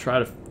have to try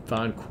to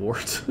find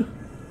quartz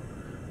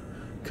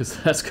because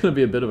that's gonna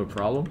be a bit of a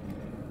problem.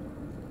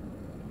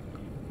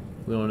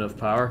 We don't have enough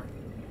power.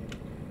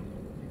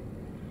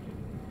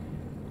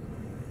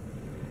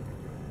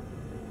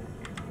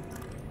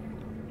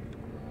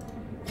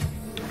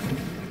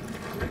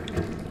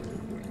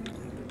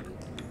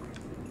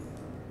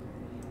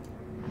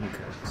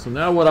 So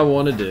now what I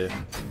want to do,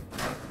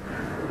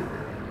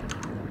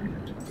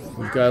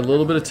 we've got a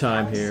little bit of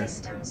time here.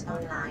 Systems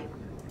online.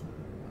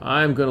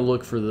 I'm going to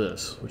look for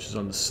this, which is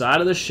on the side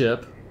of the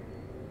ship,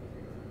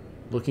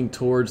 looking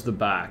towards the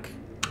back.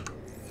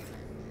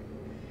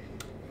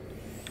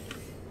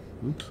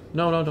 Oops.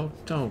 No, no,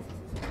 don't.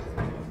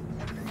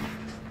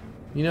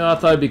 You know, I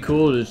thought it'd be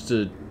cool just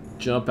to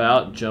jump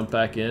out and jump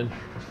back in.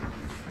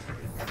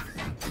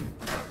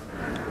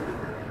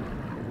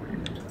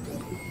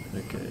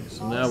 Okay,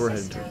 so now we're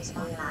heading to... Systems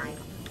online.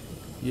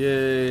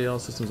 Yay, all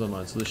systems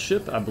online. So the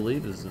ship, I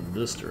believe, is in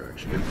this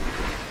direction.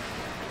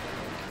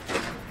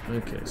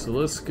 Okay, so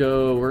let's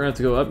go... We're going to have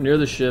to go up near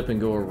the ship and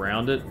go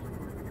around it.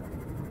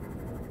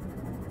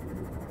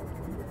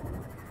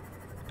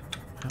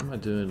 How am I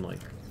doing, like,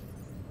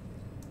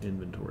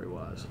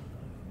 inventory-wise?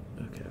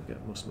 Okay, I've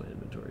got most of my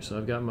inventory. So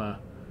I've got my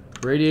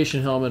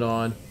radiation helmet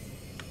on.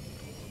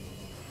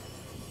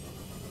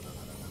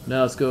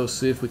 Now let's go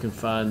see if we can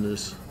find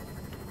this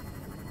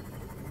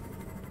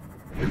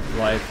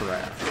life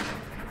raft.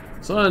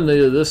 It's on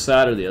either this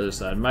side or the other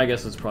side. My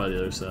guess is probably the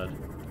other side.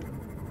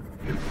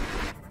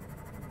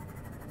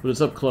 But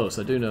it's up close,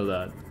 I do know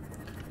that.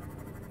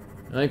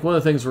 I think one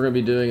of the things we're going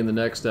to be doing in the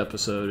next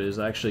episode is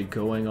actually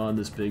going on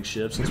this big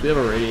ship. Since we have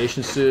a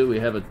radiation suit, we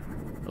have a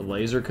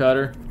laser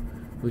cutter.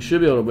 We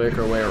should be able to make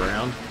our way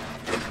around.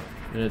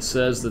 And it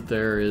says that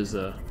there is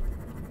a...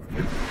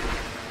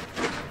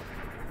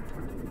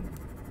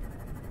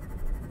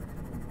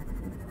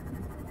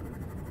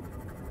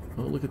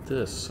 Oh, look at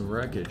this, some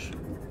wreckage.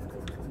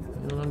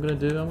 You know what I'm going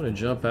to do? I'm going to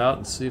jump out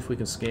and see if we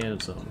can scan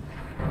something.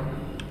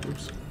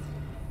 Oops. Is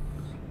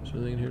there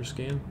anything in here to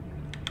scan?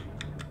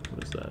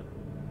 What is that?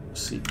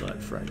 Seat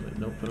light fragment.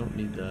 Nope, I don't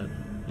need that.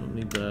 I don't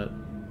need that.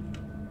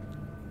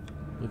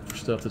 Look for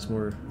stuff that's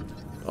more...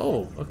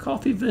 Oh, a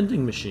coffee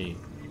vending machine.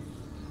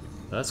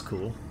 That's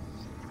cool.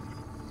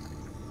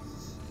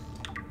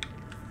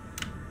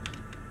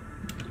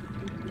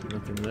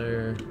 Nothing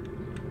there.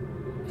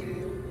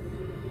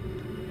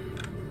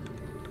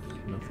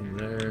 Nothing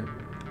there.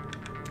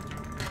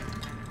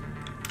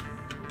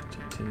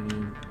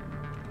 Titanium.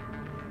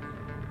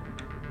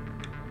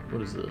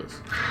 What is this?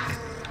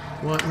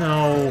 What?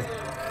 No.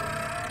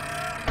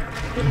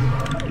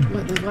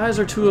 What? Why is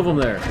there two of them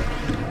there?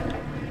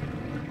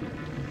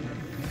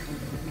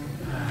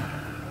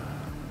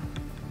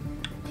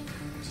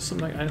 Is this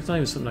something it's not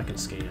even something I can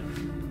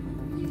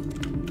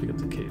scan. Pick up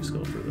the cave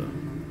sulfur though.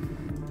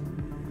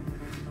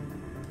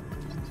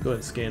 Let's go ahead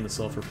and scan the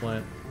sulfur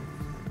plant.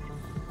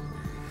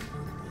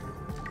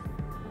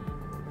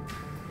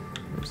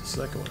 Where's the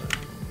second one at?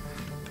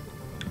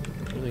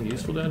 Anything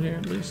useful down here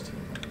at least?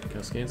 Can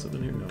I scan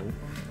something here? No.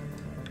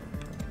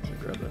 I'll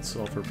grab that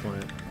sulfur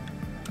plant.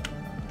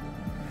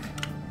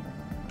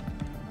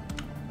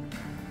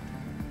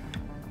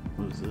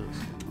 What is this?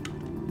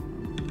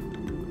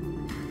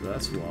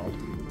 That's wild.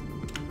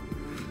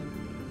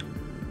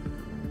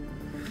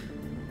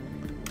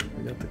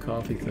 We got the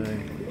coffee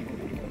thing.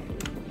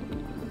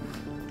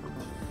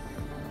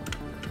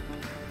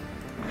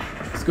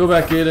 Let's go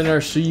back in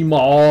our sea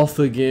moth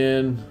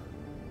again.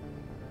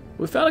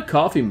 We found a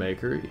coffee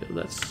maker. Yeah,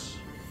 that's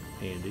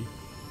handy.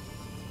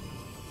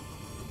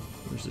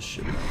 Where's the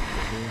ship?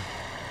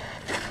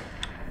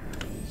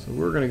 So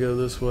we're gonna go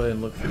this way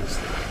and look for this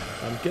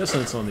thing. I'm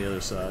guessing it's on the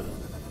other side.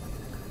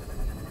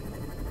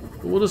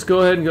 But we'll just go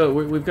ahead and go.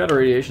 We've got a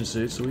radiation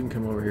suit, so we can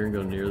come over here and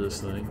go near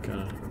this thing,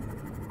 kind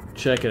of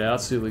check it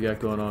out, see what we got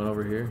going on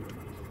over here.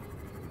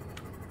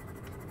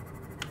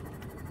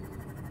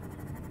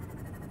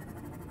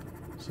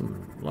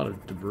 A lot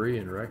of debris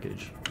and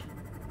wreckage.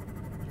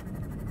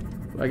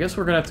 I guess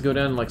we're gonna have to go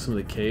down like some of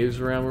the caves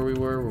around where we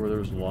were, where there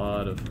was a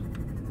lot of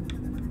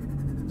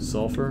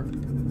sulfur.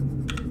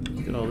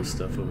 Look at all this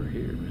stuff over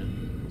here,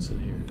 man. What's in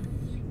here?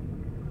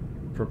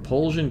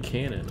 Propulsion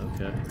cannon,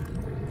 okay.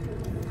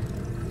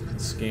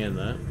 Let's scan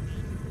that.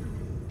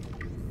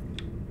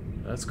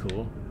 That's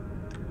cool.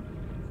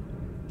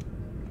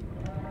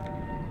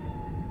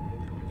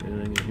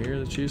 Anything in here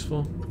that's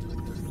useful?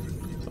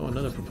 Oh,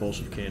 another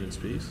propulsive cannons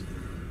piece.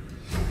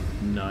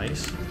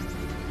 Nice.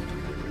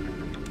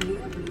 New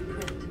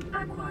blueprint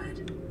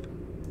acquired.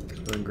 Let's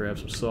go ahead and grab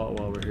some salt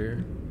while we're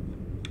here.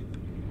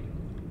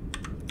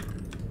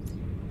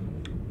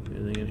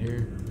 Anything in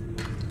here?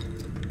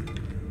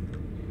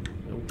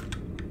 Nope.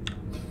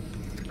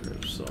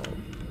 Grab salt.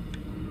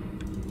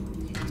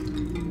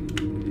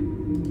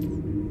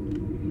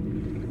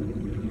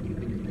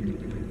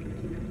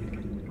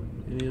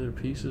 Any other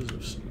pieces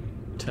of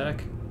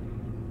tech?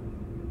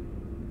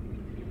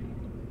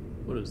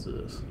 What is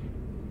this?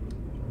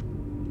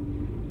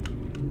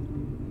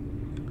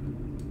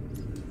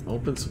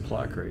 Open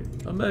supply crate.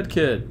 A med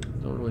kit.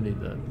 Don't really need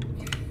that.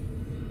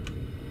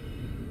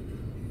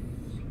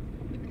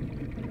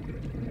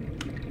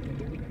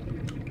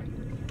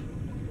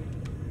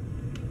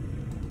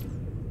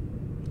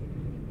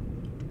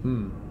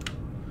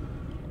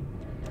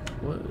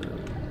 What?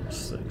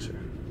 These things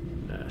are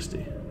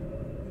nasty.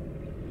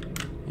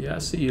 Yeah, I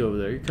see you over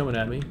there. You're coming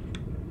at me.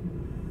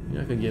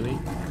 You're not gonna get me.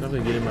 You're not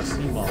gonna get in my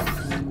sea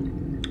moth.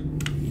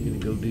 You're gonna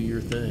go do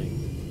your thing.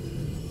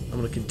 I'm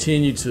gonna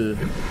continue to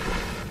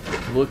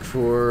look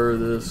for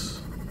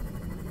this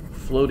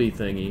floaty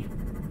thingy.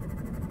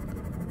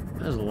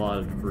 There's a lot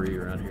of debris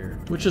around here,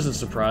 which isn't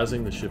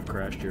surprising. The ship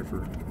crashed here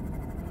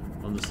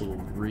on this little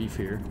reef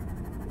here.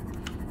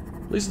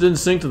 At least it didn't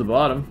sink to the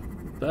bottom.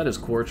 That is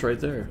quartz right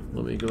there.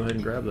 Let me go ahead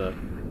and grab that,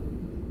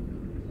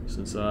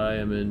 since I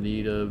am in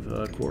need of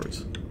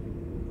quartz.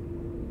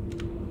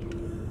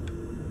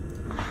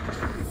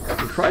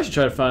 We probably should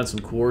try to find some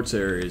quartz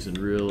areas and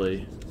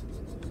really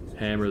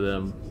hammer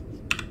them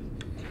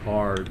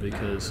hard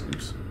because,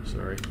 oops,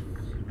 sorry.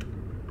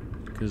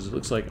 Because it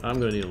looks like I'm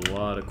going to need a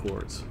lot of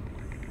quartz.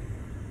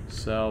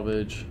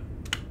 Salvage.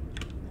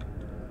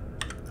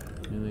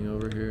 Anything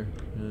over here?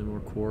 Any more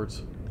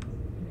quartz?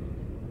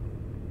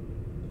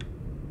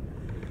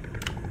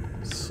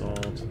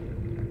 Salt.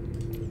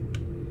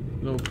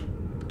 Nope.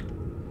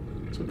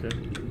 It's okay.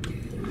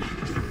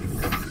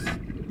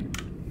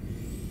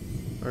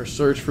 Our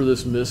search for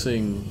this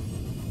missing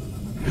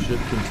ship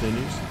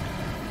continues.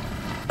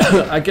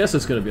 I guess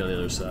it's going to be on the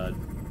other side.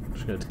 We're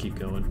just going to have to keep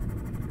going.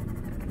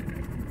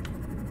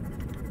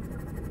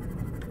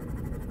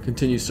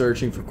 Continue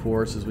searching for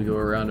quartz as we go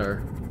around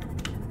our...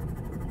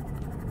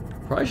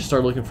 Probably should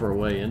start looking for a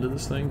way into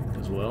this thing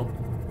as well.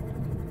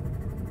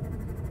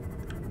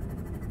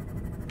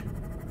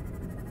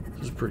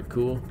 This is pretty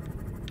cool.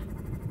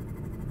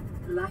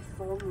 Life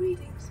form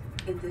readings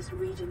in this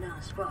region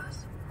are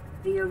sparse.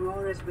 The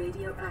Aurora's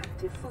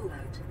radioactive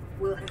fallout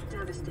will have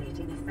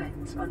devastating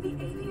effects on the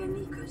alien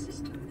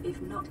ecosystem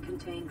if not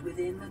contained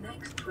within the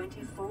next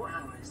 24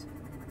 hours.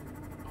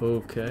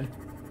 Okay.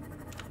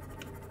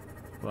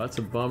 Well, that's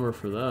a bummer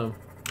for them.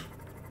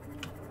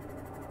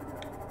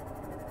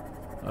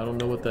 I don't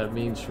know what that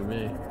means for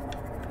me.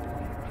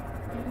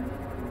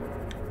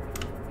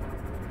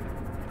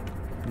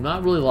 I'm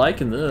not really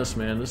liking this,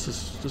 man. This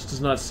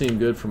does not seem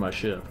good for my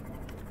ship.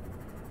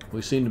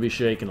 We seem to be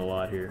shaking a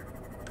lot here.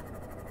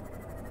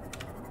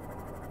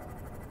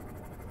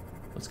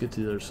 Let's get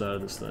to the other side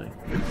of this thing.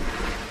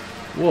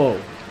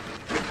 Whoa.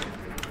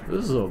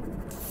 This is a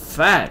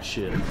fat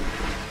ship.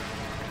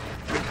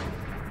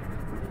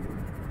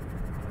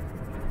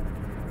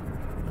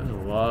 There's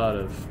a lot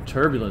of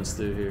turbulence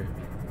through here.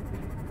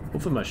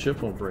 Hopefully my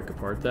ship won't break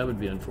apart. That would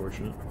be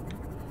unfortunate.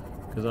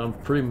 Because I'm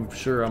pretty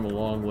sure I'm a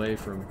long way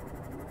from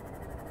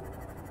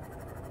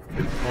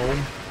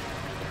home.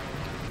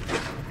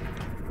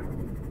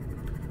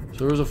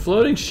 So there's a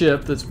floating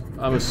ship that's,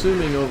 I'm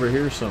assuming, over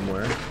here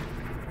somewhere.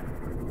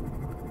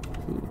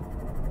 Ooh.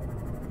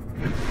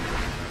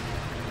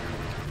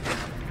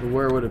 But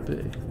where would it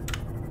be?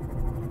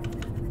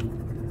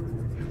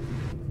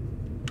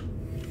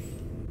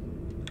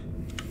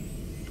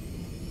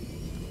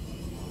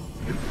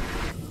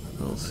 I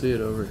don't see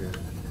it over here.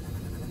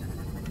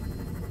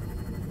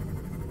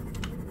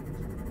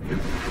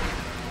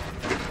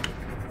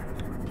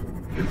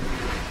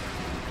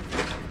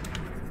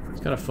 It's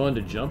kind of fun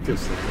to jump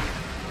this thing.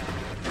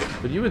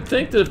 But you would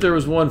think that if there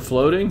was one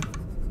floating,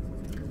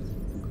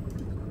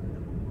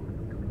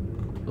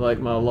 like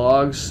my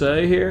logs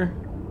say here,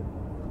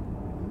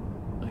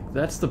 like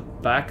that's the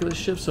back of the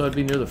ship, so I'd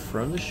be near the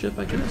front of the ship,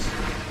 I guess.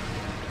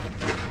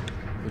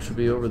 Which would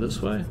be over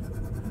this way.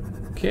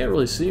 Can't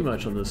really see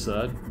much on this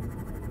side.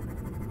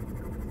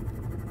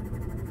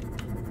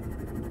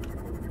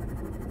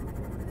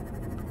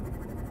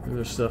 Maybe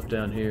there's stuff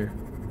down here.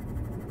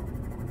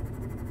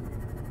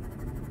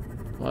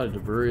 A lot of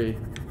debris.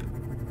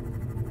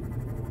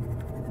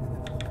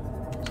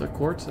 Is that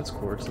quartz? That's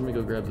quartz. Let me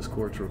go grab this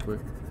quartz real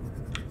quick.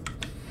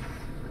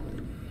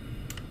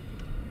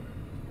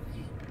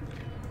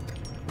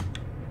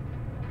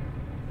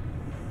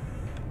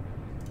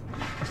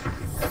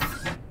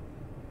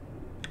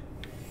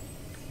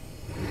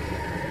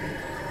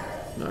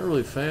 Not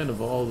really a fan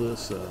of all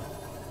this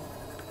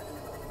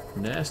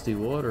nasty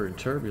water and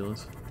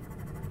turbulence.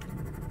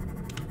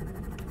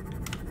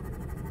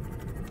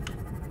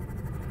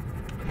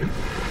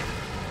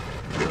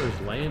 Oh,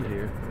 there's land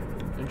here.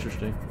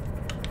 Interesting.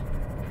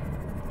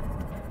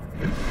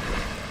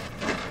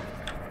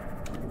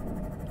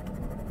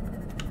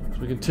 So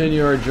we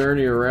continue our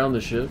journey around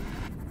the ship.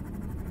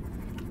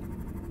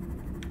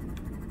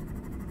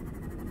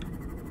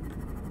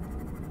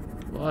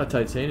 A lot of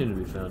titanium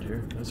to be found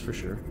here, that's for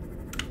sure.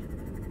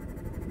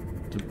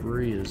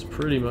 Debris is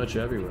pretty much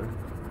everywhere.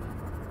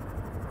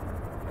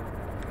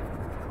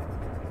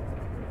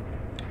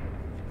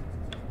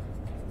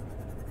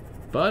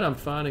 But I'm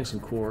finding some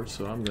quartz,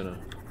 so I'm gonna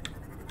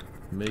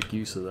make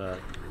use of that.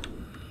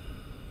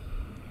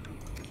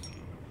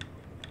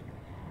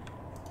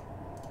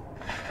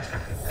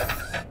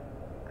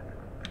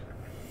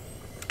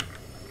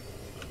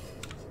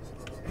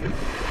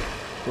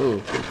 Whoa,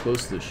 we're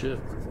close to the ship.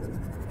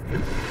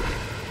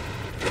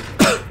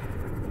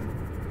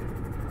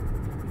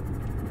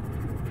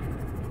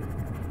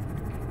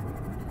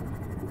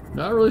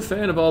 Not really a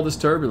fan of all this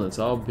turbulence,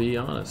 I'll be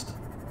honest.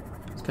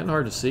 It's kind of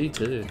hard to see,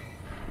 too.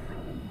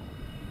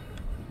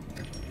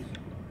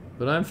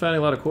 But I'm finding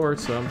a lot of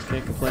quartz, so I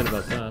can't complain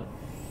about that.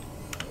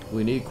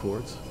 We need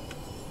quartz.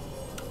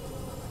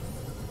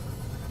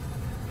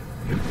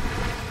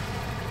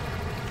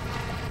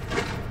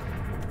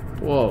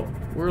 Whoa,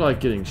 we're like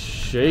getting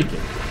shaken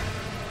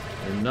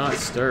and not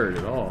stirred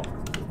at all.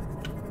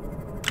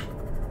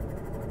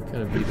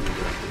 Kind of beat it up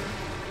here.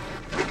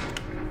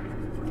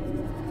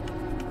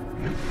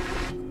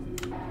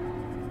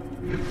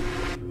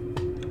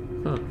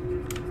 Huh.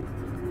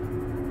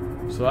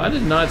 So I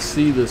did not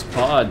see this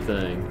pod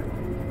thing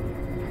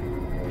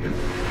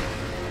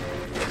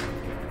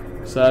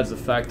Besides the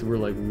fact that we're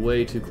like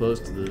way too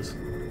close to this.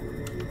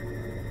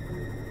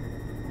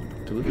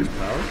 Do we lose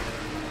power?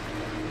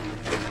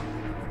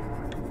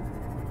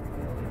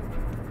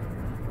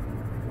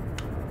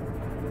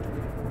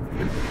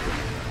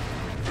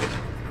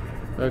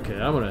 Okay,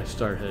 I'm gonna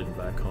start heading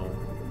back home.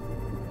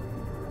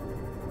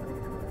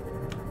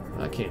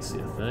 I can't see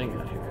a thing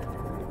out here.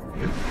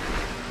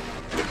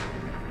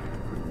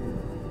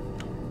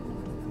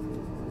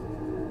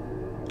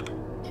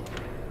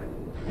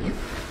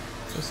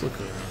 Let's look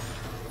around.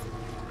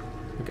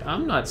 Like,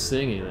 I'm not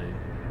seeing anything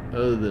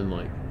other than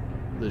like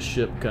the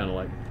ship kind of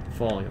like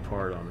falling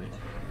apart on me.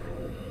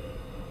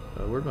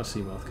 Where'd my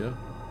sea moth go?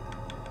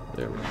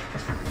 There we go.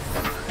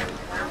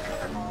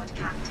 Welcome aboard,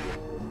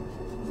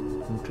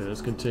 Captain. Okay,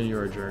 let's continue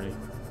our journey.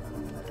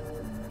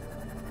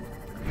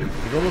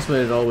 We've almost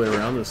made it all the way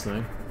around this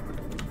thing.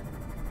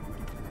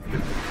 I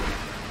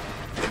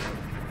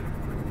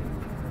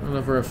don't know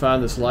if we're gonna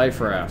find this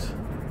life raft,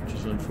 which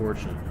is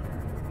unfortunate.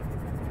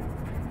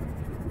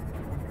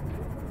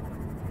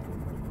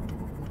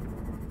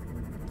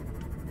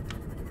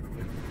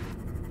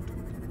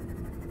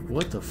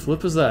 What the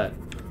flip is that?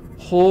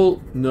 No.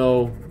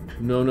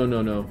 No, no,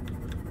 no, no.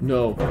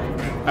 No.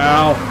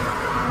 Ow.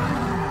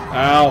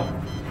 Ow.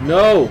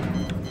 No!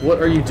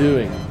 What are you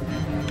doing?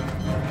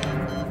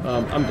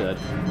 I'm dead.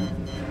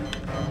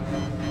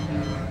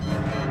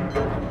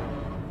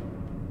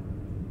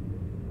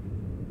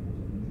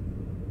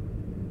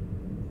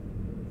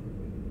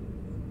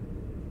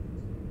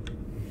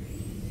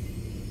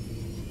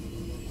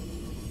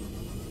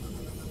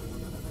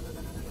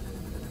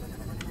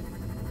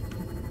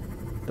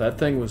 That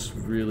thing was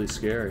really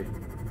scary.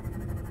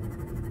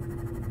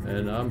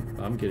 And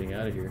I'm getting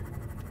out of here.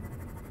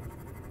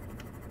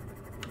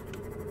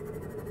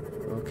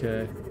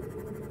 Okay.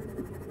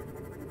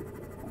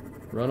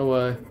 Run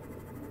away.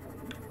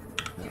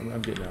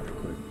 I'm getting out real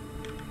quick.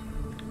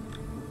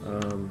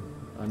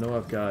 I know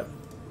I've got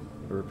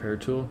a repair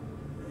tool.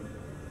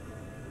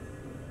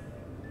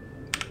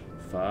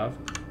 5.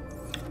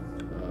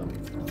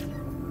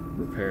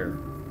 Repair.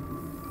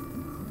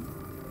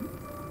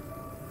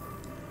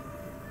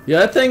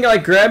 Yeah, that thing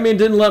like grabbed me and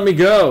didn't let me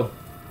go.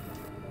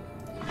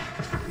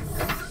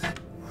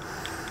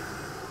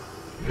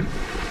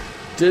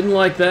 Didn't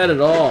like that at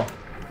all.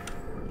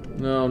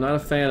 No, not a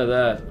fan of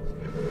that.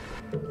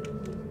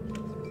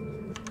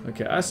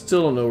 Okay, I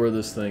still don't know where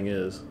this thing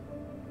is.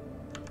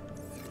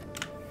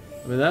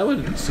 I mean, that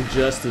would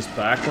suggest this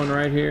back one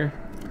right here.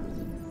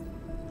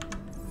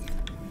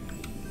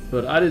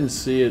 But I didn't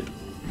see it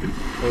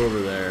over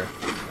there.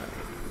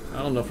 I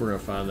don't know if we're gonna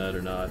find that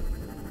or not.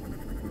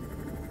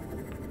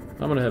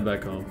 I'm gonna head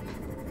back home.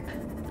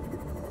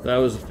 That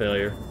was a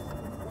failure.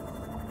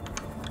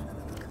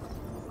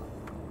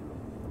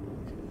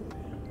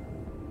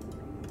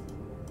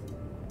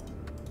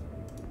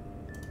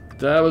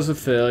 That was a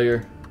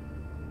failure.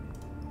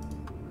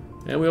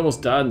 And we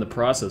almost died in the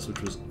process,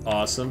 which was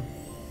awesome.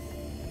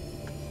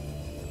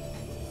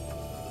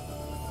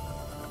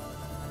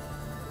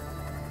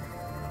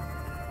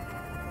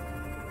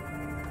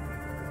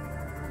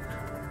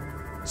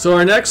 So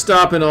our next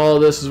stop in all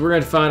of this is we're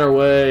going to find our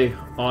way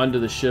onto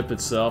the ship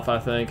itself, I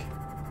think.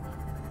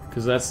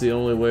 Because that's the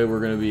only way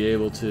we're going to be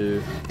able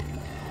to...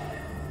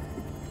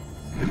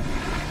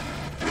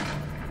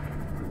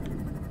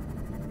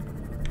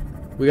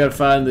 We got to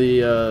find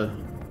the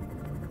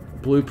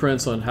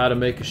blueprints on how to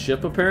make a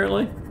ship,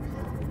 apparently,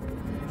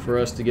 for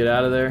us to get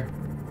out of there.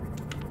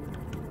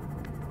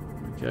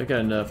 Okay, I got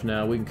enough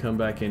now. We can come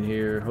back in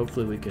here.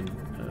 Hopefully we can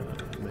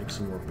make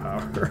some more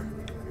power.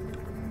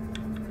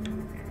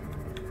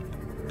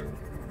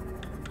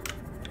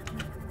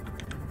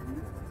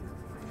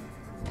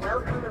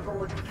 Welcome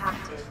aboard,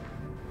 Captain.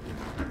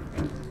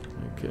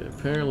 Okay,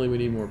 apparently we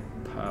need more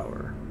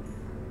power.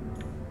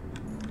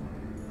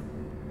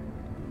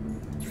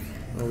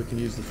 Oh, we can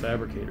use the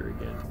fabricator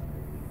again.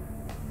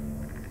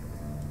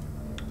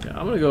 Yeah,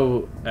 I'm gonna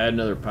go add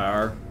another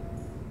power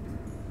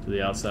to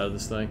the outside of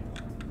this thing.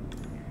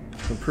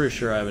 I'm pretty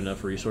sure I have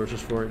enough resources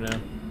for it now.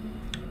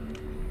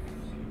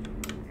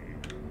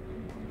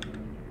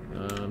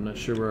 I'm not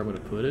sure where I'm gonna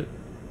put it.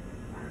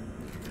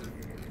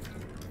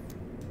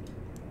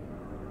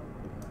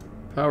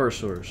 Power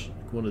source,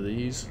 one of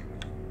these.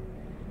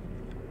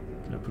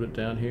 Can I put it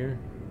down here?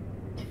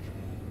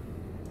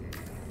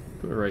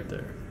 Put it right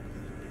there.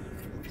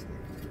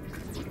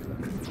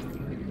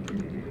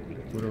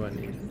 What do I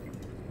need?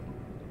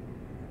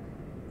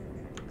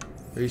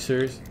 Are you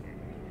serious?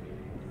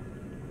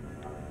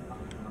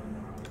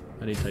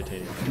 I need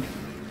titanium.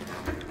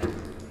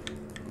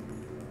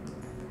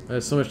 I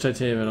have so much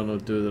titanium I don't know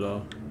what to do with it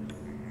all.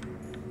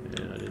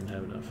 And I didn't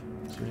have enough.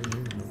 Is there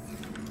anything here? No.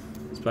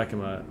 It's back in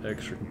my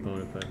extra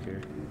component back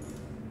here.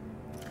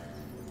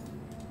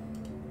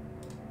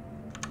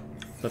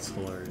 That's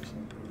hilarious.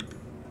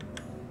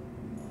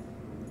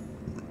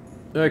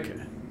 Okay.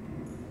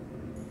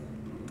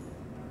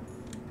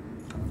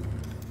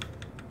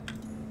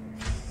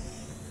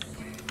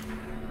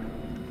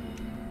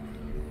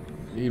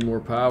 Need more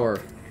power.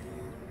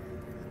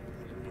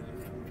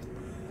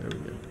 There we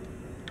go.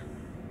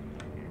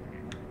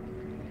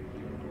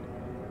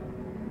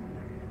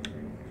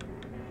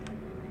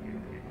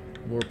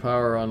 More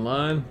power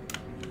online.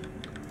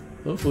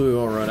 Hopefully we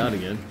won't run out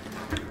again.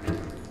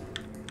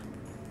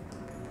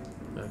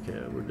 Okay,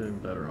 we're doing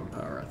better on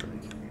power, I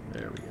think.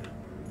 There we go.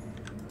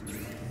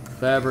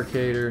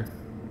 Fabricator.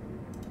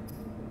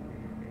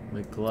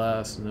 Make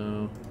glass,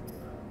 no.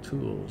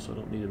 Tools, I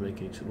don't need to make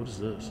any tools. What is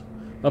this?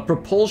 A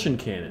propulsion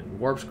cannon.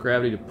 Warps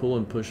gravity to pull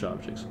and push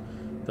objects.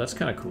 That's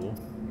kind of cool.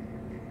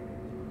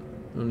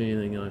 Don't need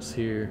anything else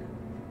here.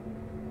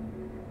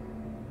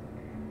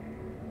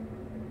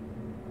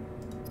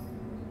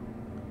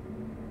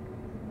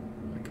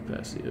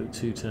 Capacity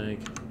O2 tank.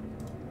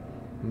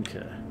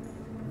 Okay.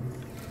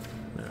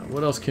 Now,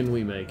 what else can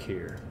we make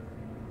here?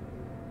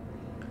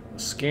 A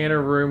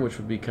scanner room, which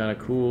would be kind of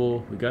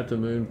cool. We got the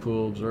moon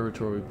pool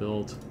observatory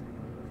built.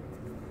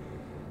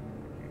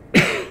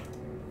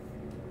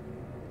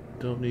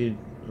 Don't need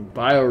a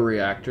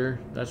bioreactor.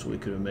 That's what we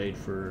could have made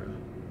for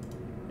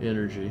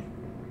energy.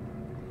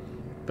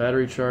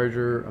 Battery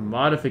charger, a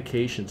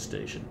modification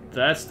station.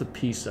 That's the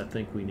piece I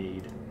think we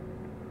need.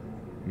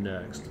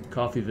 Next,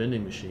 coffee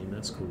vending machine.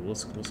 That's cool.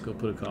 Let's go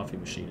put a coffee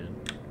machine in.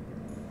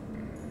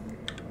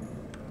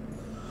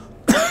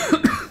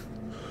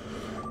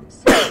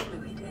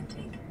 Fluid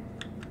intake.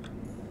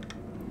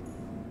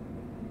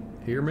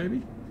 Here,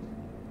 maybe.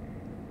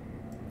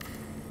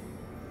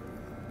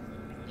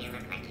 You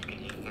look like you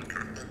could use some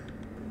coffee.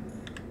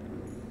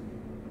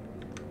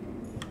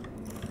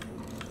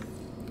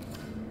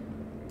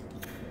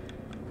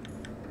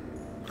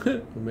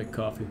 We'll make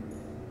coffee.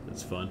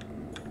 That's fun.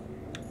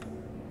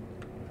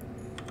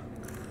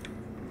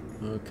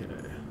 Okay.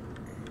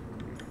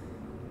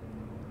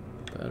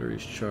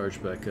 Batteries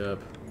charged back up.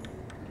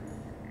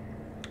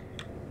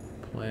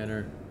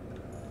 Planner.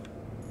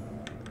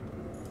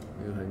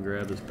 Go ahead and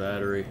grab this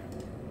battery.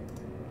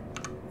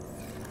 Put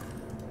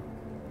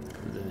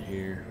it in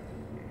here.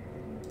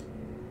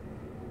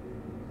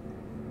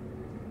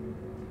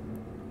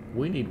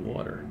 We need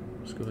water.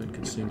 Let's go ahead and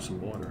consume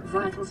some water.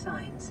 Vital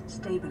signs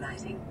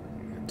stabilizing.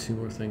 Got 2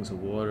 more things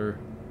of water.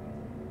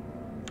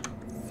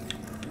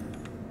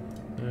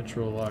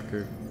 Natural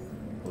locker.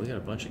 Well, we got a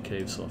bunch of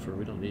cave sulfur.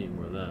 We don't need any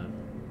more of that.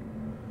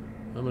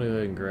 I'm gonna go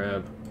ahead and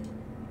grab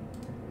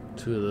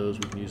 2 of those.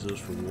 We can use those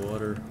for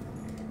water.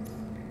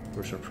 Of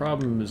course, our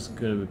problem is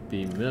gonna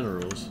be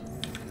minerals.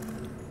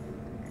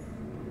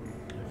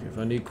 Okay, if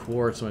I need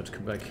quartz, I have to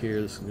come back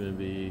here. This is gonna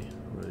be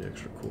where the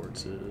extra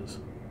quartz is.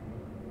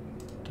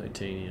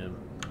 Titanium.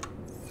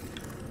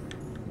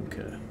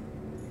 Okay.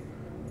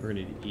 We're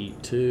gonna need to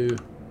eat too.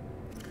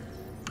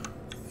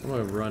 I'm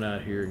gonna run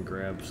out here and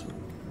grab some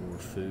more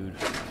food.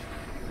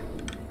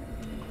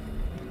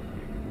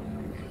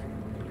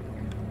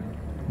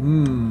 I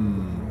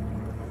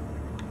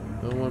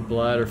don't want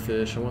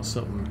bladderfish. I want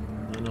something.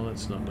 I know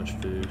that's not much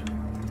food.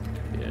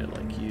 Yeah,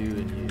 like you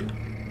and you.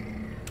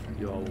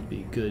 You all will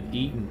be good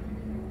eating.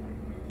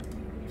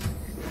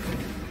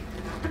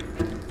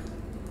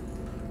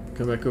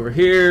 Come back over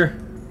here.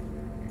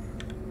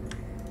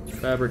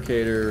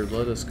 Fabricator.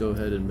 Let us go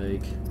ahead and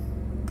make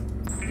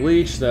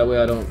bleach. That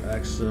way I don't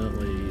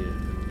accidentally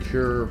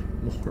cure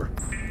more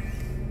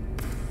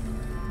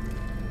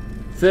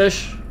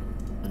fish.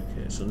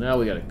 Okay, so now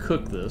we gotta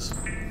cook this.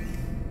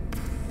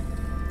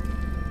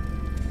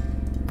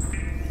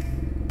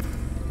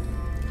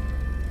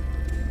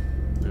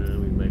 And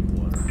then we make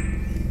water.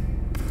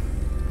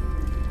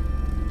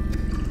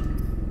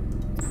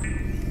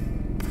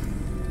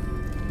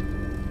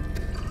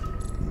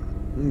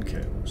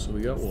 Okay, so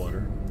we got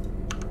water.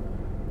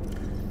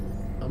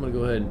 I'm gonna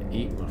go ahead and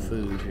eat my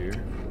food here.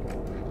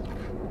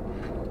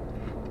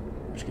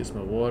 Which gets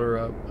my water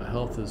up. My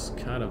health is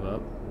kind of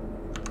up.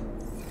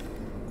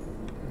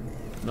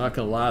 Not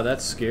gonna lie,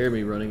 that scared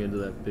me running into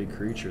that big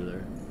creature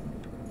there.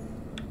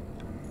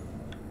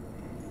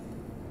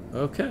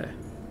 Okay.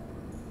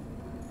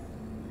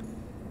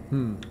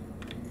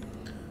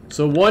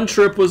 So one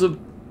trip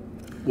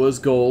was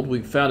gold.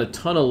 We found a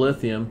ton of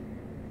lithium.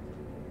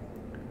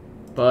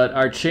 But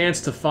our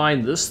chance to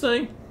find this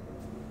thing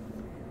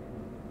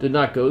did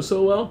not go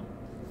so well.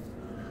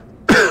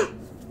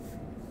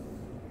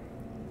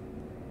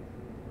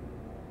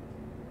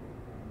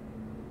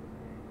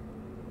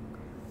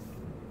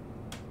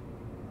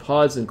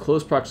 Pods in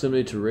close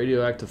proximity to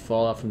radioactive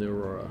fallout from the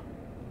aurora.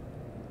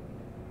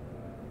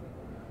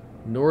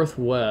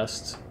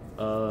 Northwest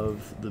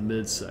of the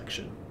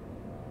midsection.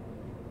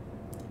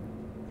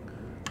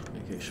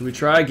 Okay, should we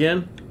try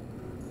again?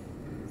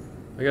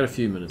 I got a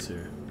few minutes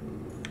here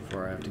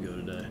before I have to go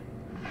today.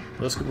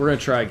 We're gonna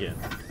try again.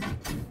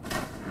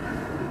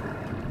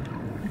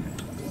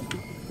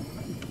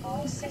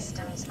 All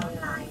systems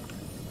online.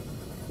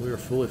 We are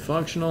fully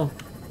functional.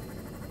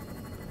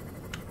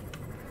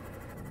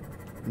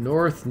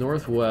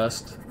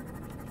 Northwest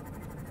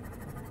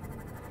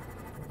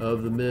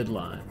of the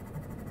midline.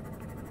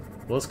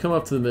 Well, let's come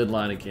up to the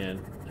midline again,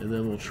 and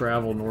then we'll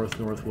travel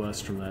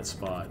northwest from that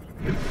spot,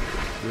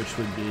 which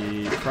would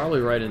be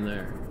probably right in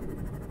there.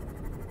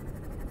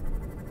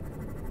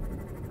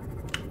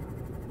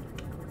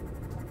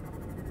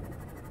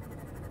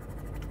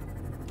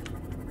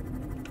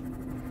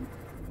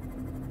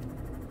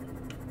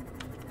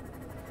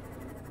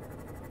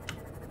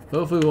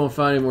 Hopefully we won't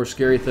find any more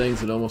scary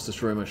things that almost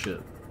destroy my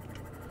ship.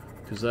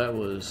 Because that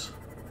was...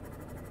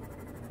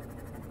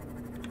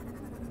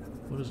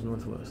 What is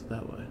northwest?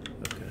 That way.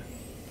 Okay.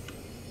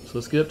 So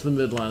let's get up to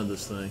the midline of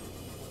this thing.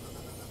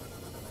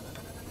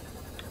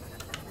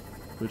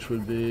 Which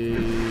would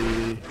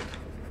be...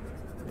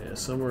 Yeah,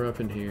 somewhere up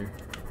in here.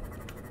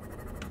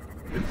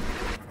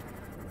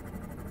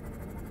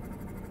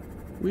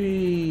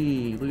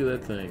 Whee! Look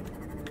at that thing.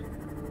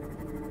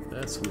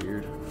 That's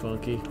weird.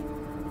 Funky.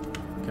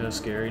 Kind of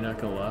scary, not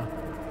gonna lie.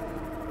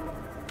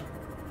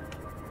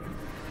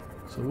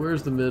 So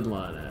where's the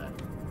midline at?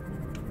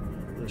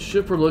 The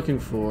ship we're looking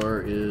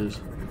for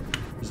is...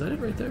 Is that it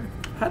right there?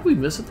 How'd we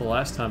miss it the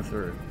last time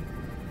through?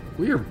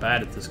 We are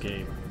bad at this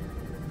game.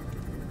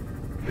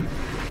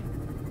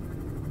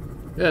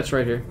 Yeah, it's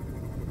right here.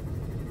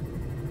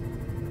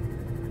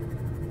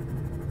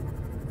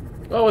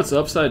 Oh, it's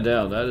upside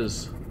down. That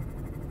is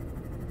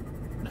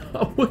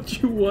not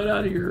what you want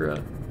out of your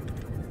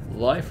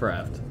life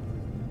raft.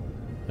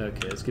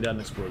 Okay, let's get out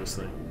and explore this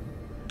thing.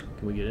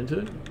 Can we get into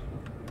it?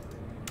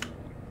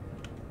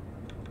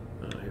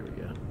 Oh, here we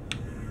go.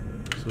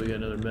 So we got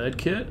another med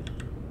kit.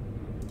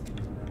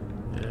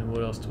 And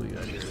what else do we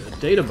got here? A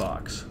data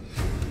box.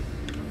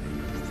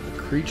 A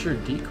creature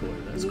decoy.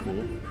 That's cool.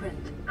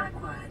 Blueprint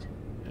acquired.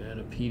 And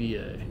a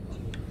PDA.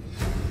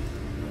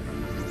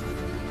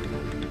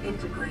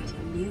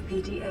 Integrating new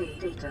PDA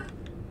data.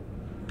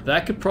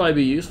 That could probably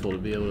be useful to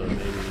be able to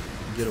maybe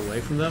get away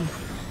from them.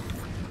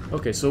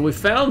 Okay, so we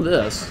found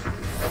this.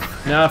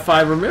 Now, if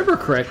I remember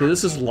correctly,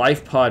 this is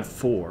Life Pod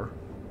 4.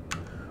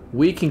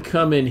 We can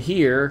come in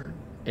here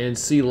and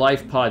see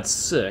Life Pod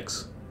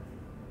 6,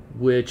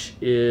 which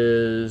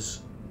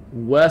is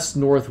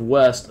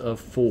west-northwest of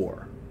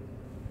 4.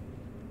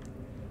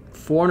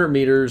 400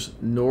 meters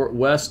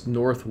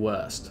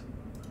west-northwest.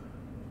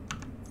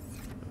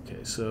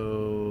 Okay,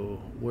 so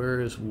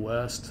where is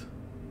west?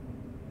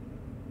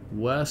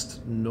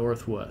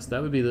 West-northwest.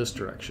 That would be this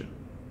direction.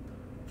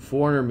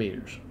 400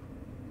 meters.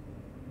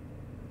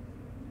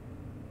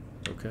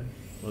 Okay,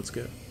 let's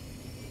go.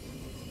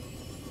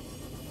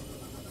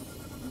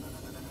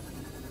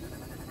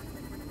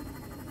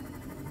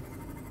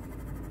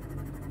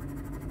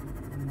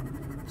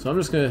 So I'm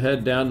just going to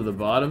head down to the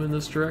bottom in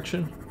this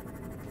direction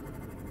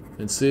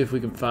and see if we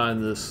can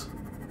find this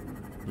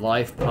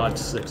Life Pod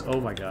 6. Oh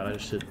my god, I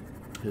just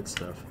hit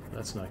stuff.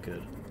 That's not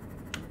good.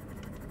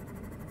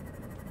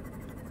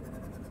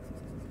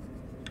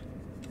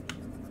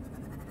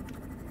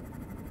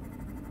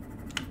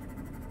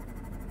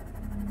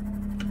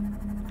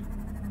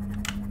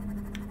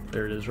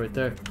 There it is right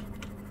there.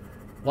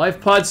 Life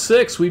Pod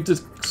 6 we've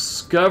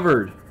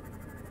discovered.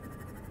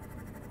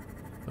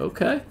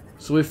 Okay.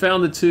 So we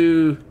found the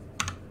two.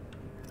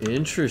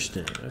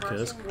 Interesting. Okay,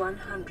 that's...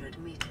 100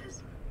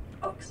 meters.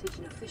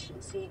 Oxygen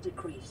efficiency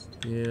decreased.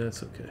 Yeah,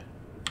 that's okay.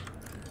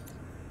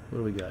 What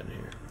do we got in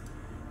here?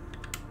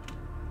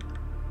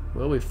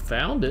 Well, we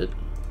found it.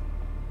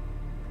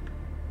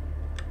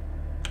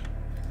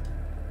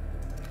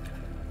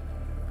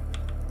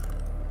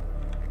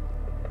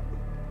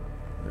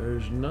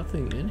 There's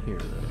nothing in here,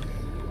 though.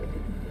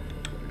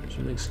 Is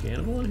there anything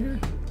scannable in here?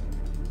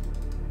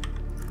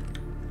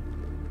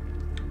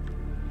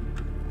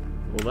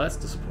 Well, that's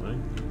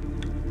disappointing.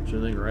 Is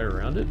there anything right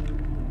around it?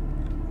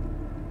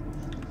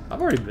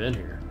 I've already been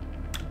here.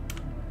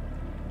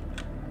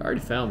 I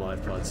already found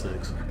Life Pod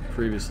 6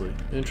 previously.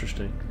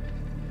 Interesting.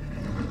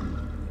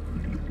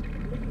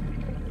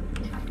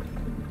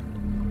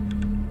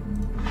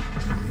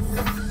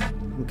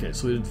 Okay,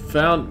 so we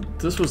found...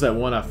 This was that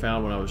one I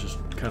found when I was just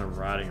kind of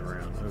riding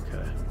around.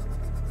 Okay.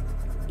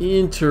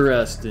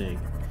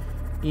 Interesting.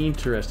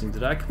 Interesting.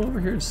 Did I come over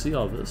here and see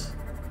all this?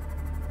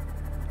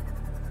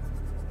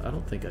 I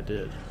don't think I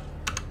did.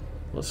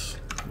 Let's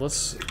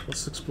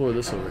explore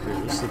this over here.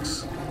 This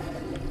looks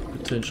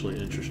potentially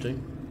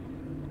interesting.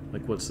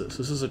 Like, what's this?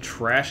 This is a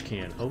trash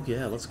can. Oh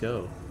yeah, let's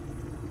go.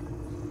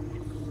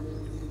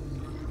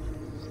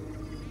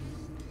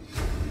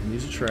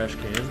 Use a trash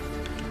can.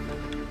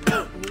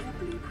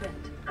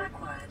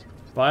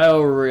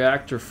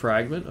 Bioreactor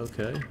fragment.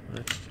 Okay,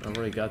 I've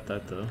already got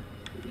that though.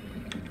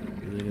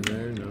 Anything in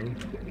there? No.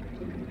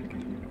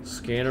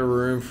 Scanner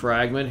room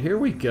fragment. Here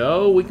we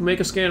go. We can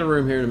make a scanner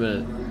room here in a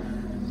minute.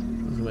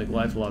 This will make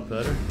life a lot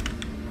better.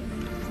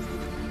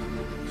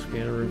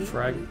 Scanner room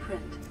fragment.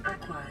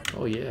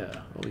 Oh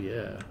yeah. Oh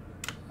yeah.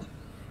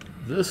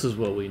 This is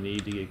what we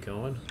need to get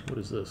going. What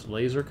is this?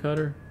 Laser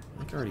cutter?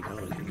 I think I already got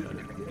a laser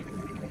cutter.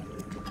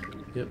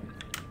 Yep.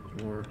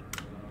 More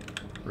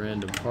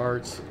random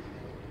parts.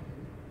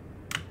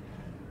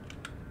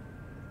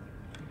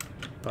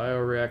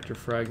 Bioreactor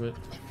fragment.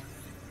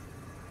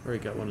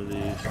 Already got one of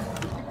these.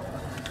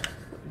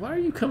 Why are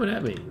you coming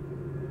at me?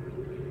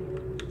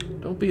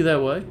 Don't be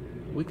that way.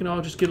 We can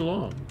all just get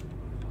along.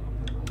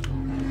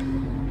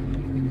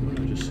 What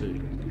did I just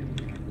see?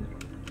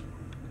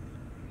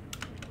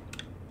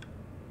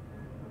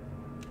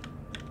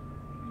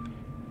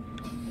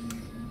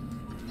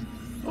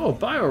 Oh,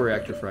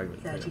 bioreactor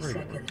fragment. 30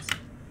 seconds.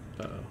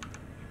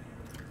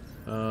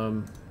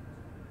 Uh-oh.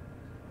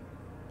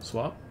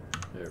 Swap.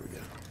 There we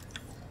go.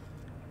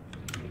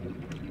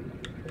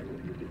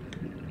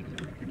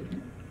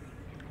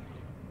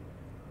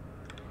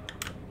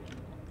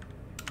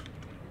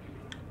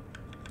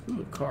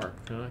 Ooh, a car.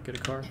 Can I get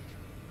a car?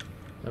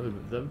 That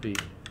would be...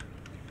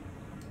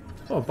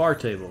 Oh, a bar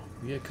table.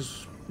 Yeah,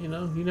 because, you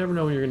know, you never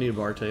know when you're going to need a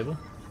bar table.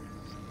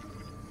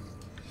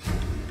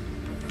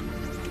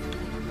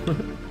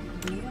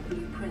 New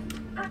blueprint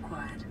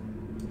acquired.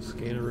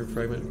 Scanner room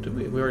fragment. Did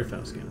we already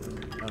found scanner room.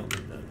 I don't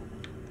need that.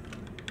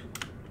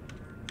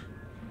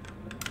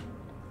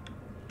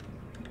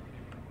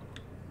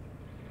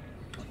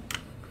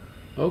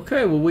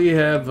 Okay, well we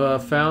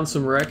have found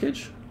some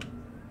wreckage.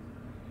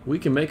 We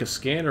can make a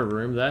scanner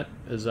room. That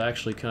is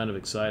actually kind of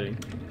exciting.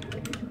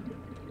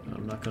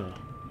 I'm not gonna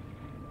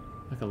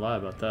lie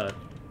about that.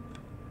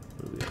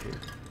 What do we have here?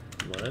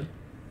 Lead.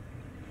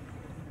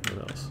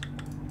 What else?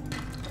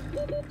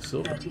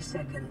 Silver. 30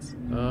 seconds.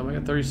 I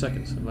got 30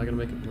 seconds. Am I gonna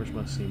make it? Where's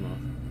my seam off?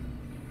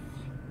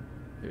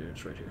 Here,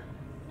 it's right here.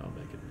 I'll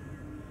make it.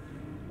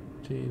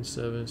 15,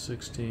 7,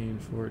 16,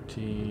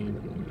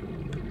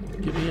 14.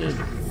 Get me in.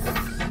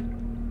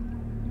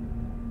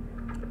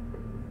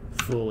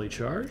 Fully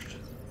charged.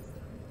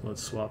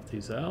 Let's swap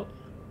these out.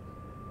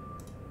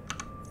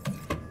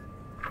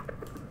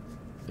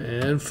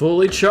 And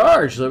fully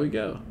charged. There we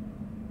go.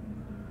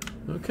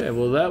 Okay,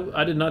 well that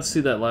I did not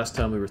see that last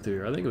time we were through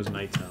here. I think it was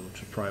nighttime,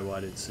 which is probably why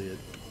I didn't see it.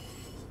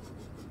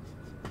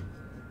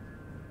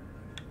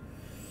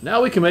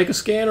 Now we can make a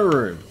scanner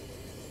room,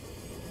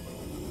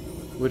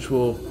 which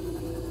we'll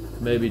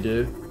maybe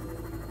do.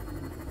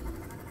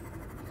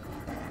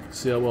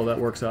 See how well that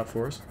works out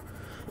for us.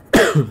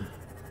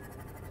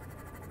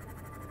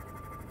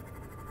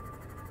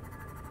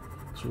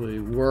 So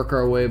we work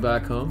our way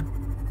back home.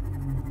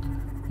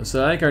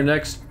 So I think our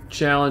next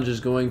challenge is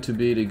going to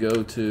be to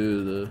go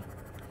to the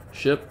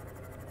ship.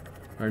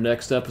 Our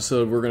next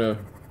episode, we're going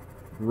to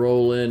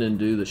roll in and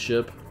do the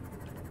ship.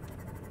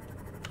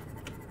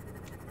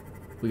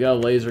 We got a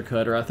laser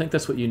cutter. I think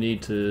that's what you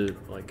need to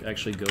like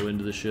actually go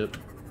into the ship.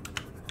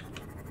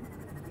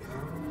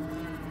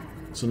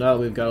 So now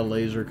that we've got a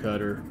laser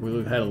cutter,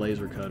 we've had a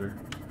laser cutter,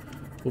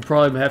 we'll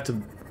probably have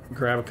to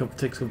grab a couple,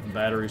 take some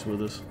batteries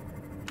with us.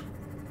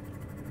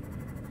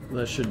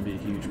 That shouldn't be a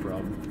huge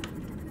problem.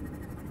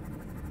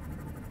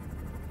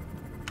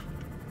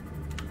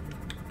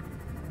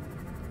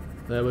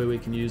 That way we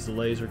can use the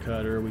laser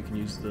cutter, we can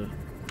use the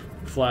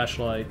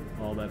flashlight,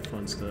 all that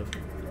fun stuff.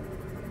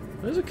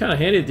 Those are kind of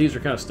handy that these are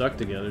kind of stuck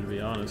together, to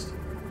be honest.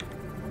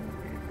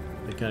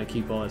 They kind of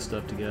keep all that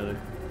stuff together.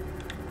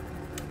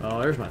 Oh,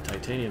 there's my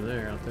titanium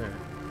there, out there.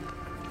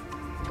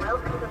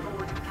 Welcome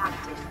aboard,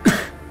 Captain.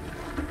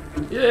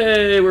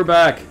 Yay, we're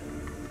back.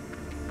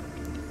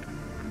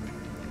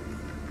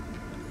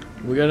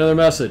 We got another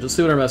message. Let's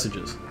see what our message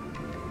is.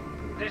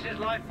 This is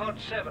Life Pod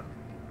 7.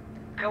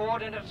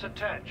 Coordinates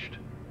attached.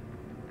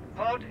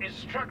 Pod is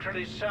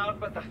structurally sound,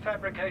 but the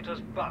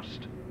fabricators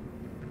bust.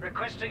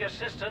 Requesting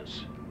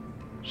assistance.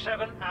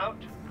 7 out.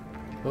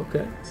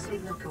 Okay.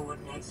 Signal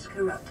coordinates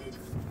corrupted.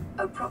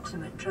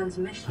 Approximate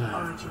transmission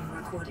origin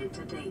recorded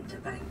to data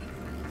bank.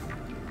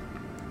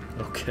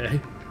 Okay.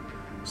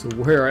 So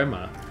where am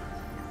I?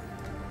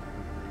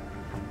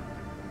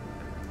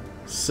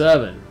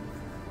 7.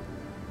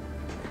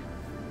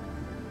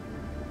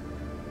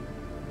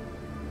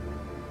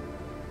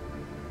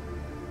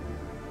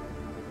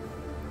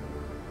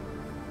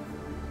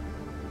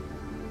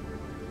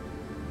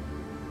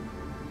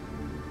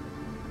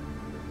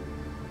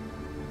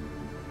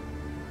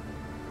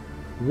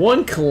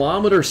 One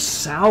kilometer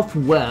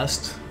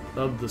southwest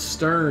of the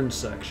stern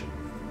section.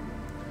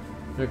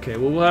 Okay,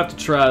 well we'll have to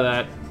try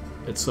that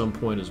at some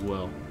point as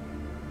well.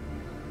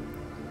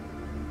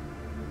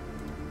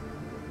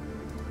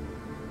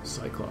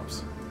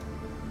 Cyclops.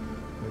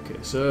 Okay,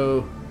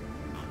 so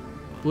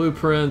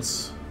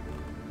blueprints.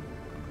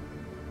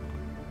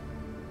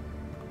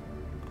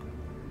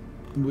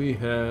 We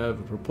have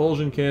a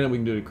propulsion cannon. We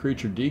can do a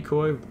creature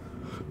decoy.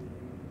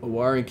 A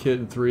wiring kit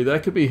in 3.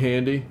 That could be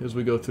handy as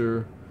we go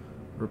through.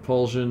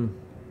 Repulsion,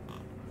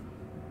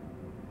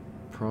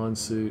 prawn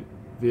suit,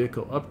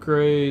 vehicle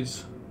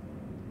upgrades.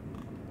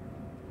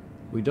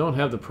 We don't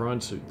have the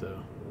prawn suit though.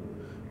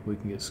 We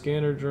can get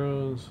scanner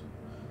drones,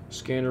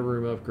 scanner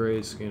room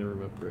upgrade, scanner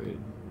room upgrade.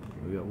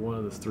 We got one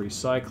of the 3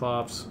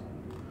 Cyclops.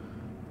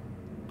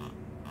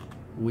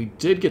 We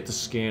did get the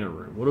scanner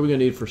room. What are we gonna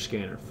need for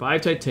scanner? 5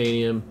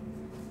 titanium.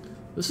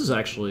 This is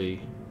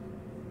actually.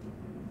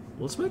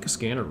 Let's make a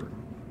scanner room.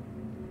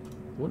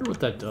 I wonder what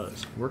that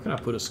does. Where can I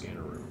put a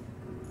scanner room?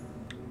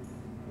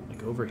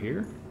 Over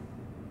here?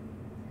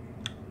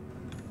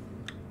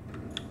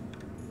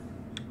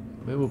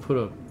 Maybe we'll put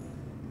a...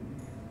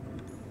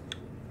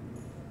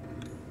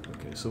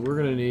 Okay, so we're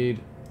gonna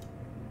need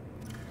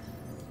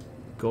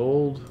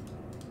gold.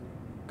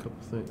 A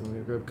couple things. I'm gonna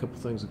grab a couple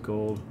things of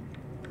gold.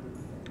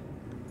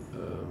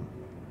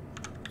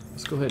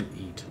 Let's go ahead and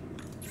eat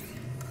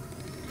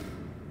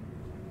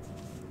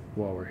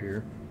while we're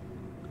here.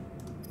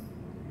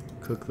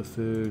 Cook the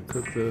food.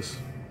 Cook this.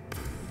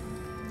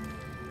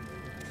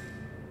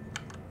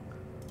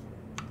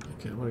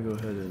 Okay, I'm gonna go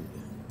ahead and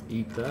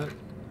eat that.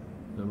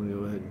 I'm gonna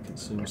go ahead and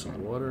consume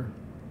some water.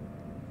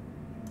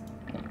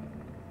 Okay,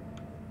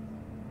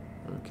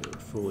 we're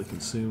fully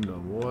consumed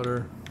on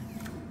water.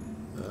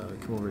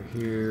 Come over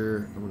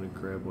here. I'm gonna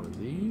grab one of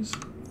these.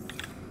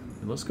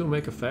 And let's go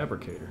make a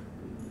fabricator.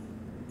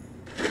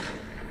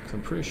 So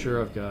I'm pretty sure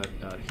I've got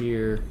out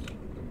here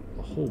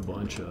a whole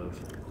bunch of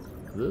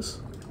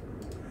this.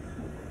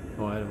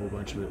 Oh, I had a whole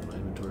bunch of it in my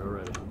inventory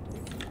already.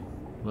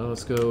 Well,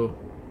 let's go.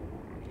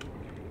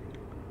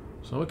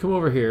 So I'm gonna come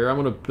over here. I'm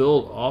gonna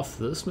build off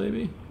this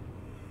maybe.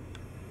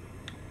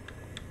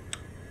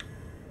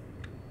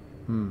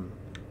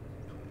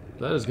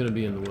 That is gonna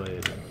be in the way.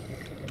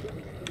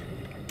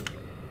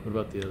 What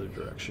about the other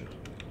direction?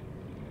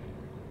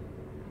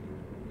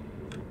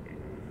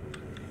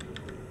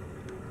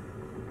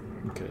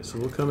 Okay, so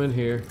we'll come in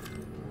here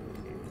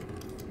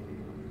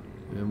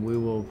and we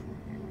will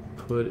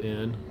put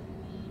in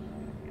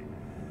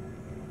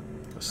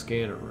a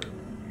scanner room.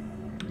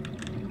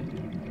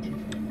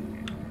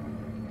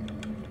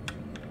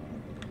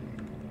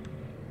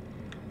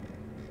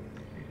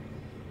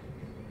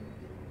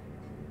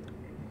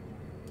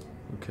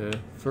 Okay,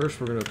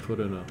 first we're going to put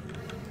in a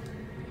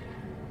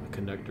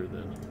connector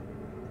then.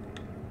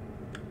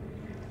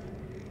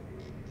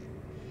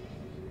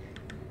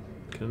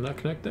 Can it not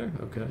connect there?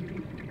 Okay.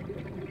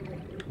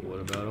 What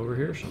about over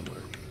here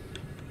somewhere?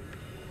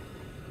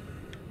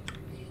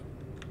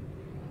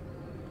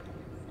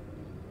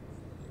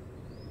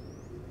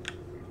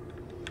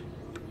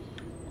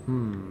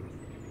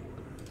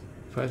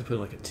 If I have to put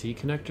like a T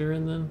connector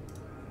in then?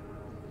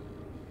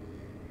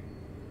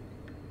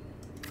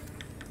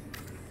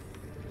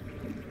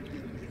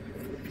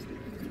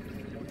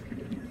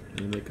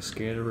 And make a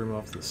scanner room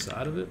off the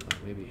side of it?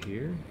 Like maybe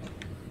here?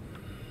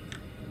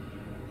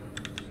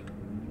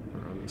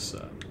 Or on this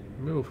side?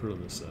 Maybe we'll put it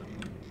on this side.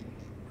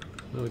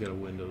 Now we got a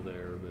window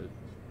there, but...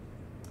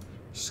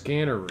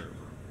 Scanner room.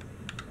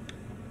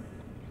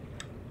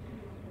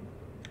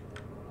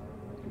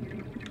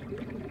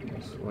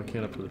 So why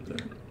can't I put it there?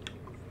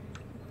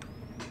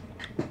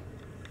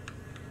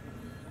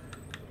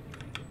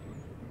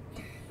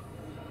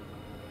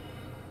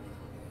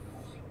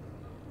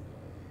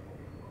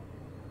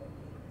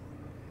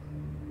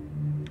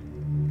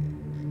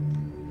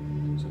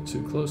 Is it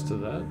too close to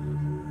that?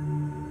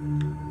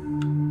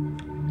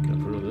 Can I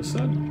put it on this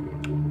side?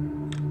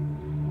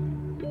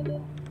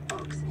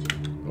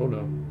 Oh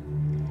no.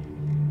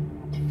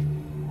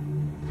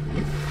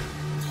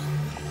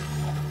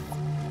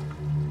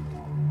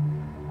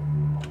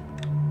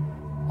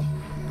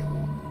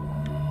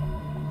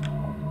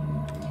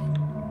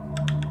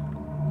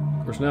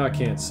 Of course now I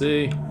can't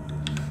see.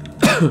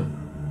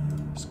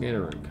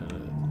 Scanner room, kind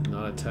of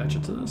not attach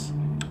it to this.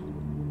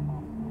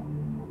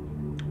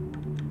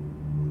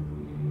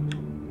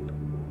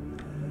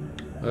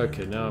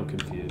 Okay, now I'm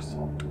confused.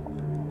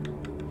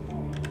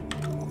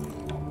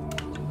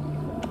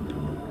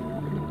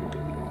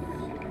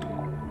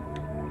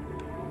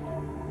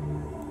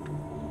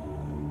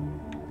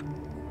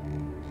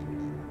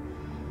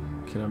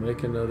 Can I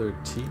make another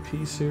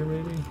T-piece here,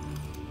 maybe?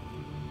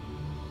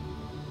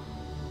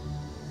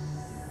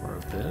 Or a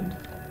bend?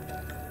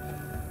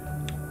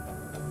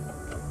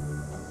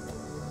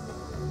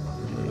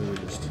 Maybe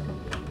just...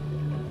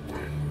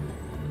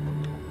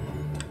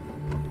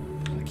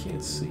 I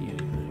can't see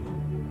anything.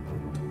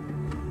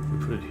 We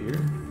put it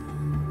here?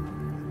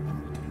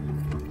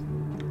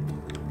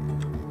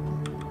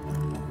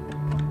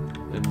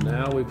 And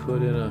now we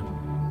put in a...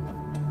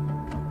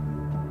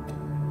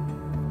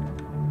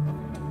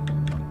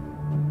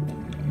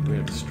 We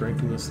have to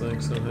strengthen this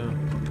thing somehow.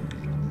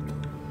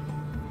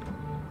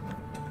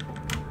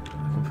 I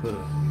can put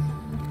a...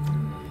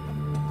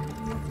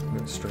 I'm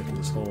going to strengthen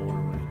this whole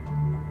way.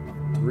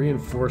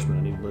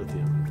 Reinforcement, I need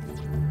lithium.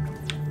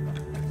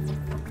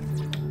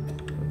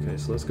 Okay,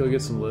 so let's go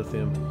get some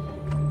lithium.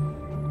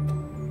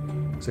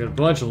 So I got a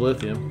bunch of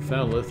lithium.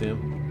 Found lithium.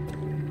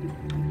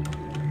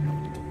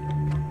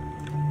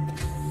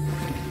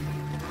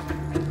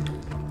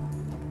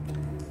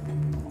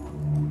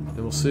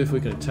 We'll see if we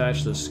can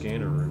attach this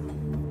scanner room.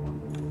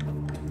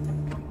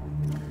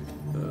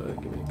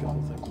 Give me a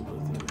couple things of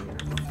lithium here.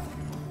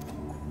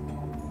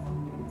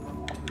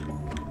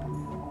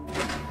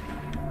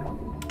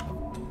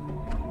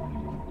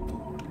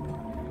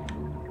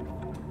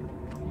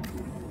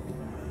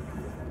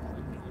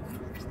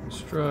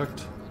 Construct.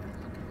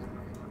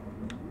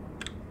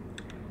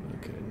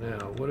 Okay,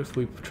 now what if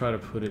we try to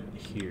put it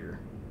here?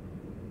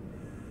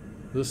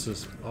 This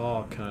is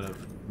all kind of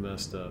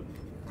messed up.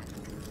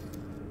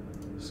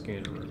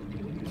 Scanner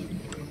room.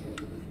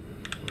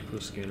 I'll put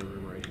a scanner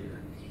room right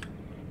here.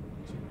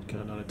 So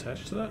can I not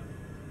attach to that?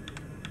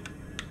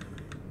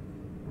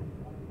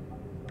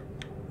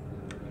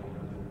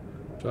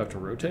 Do I have to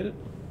rotate it?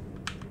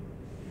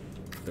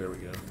 There we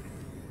go.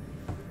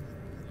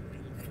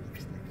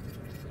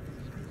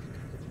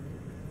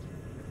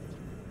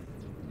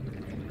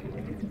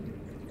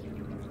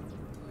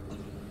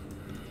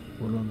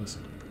 What am I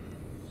missing?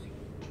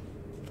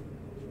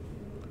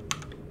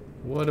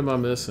 What am I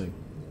missing?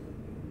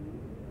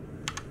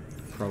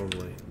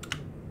 probably.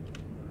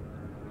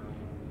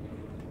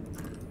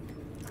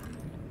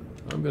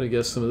 I'm gonna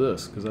guess some of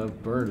this because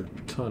I've burned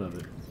a ton of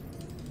it.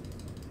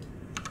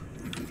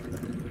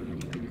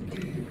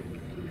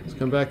 Let's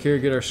come back here,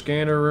 get our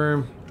scanner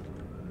room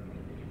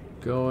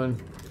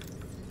going,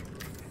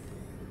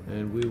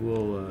 and we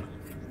will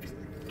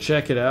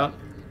check it out.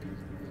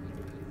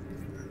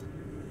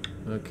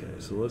 Okay,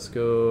 so let's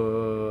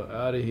go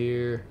out of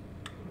here.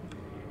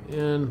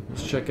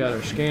 Let's check out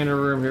our scanner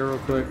room here real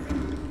quick.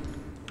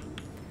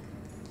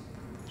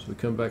 So we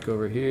come back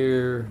over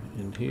here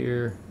and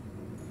here.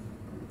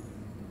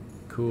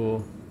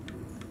 Cool.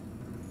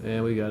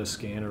 And we got a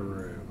scanner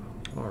room.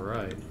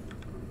 Alright.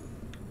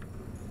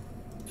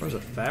 There's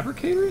a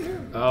fabricator in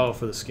here? Oh,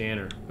 for the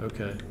scanner.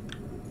 Okay.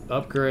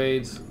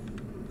 Upgrades.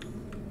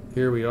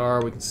 Here we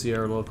are. We can see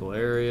our local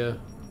area.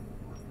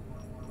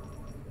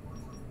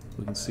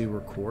 We can see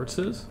where quartz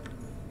is.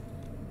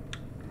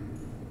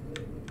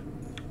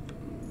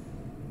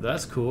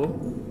 That's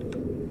cool.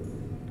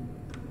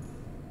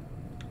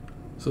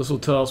 So this will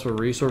tell us what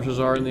resources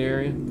are in the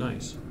area.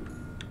 Nice.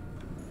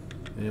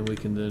 And we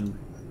can then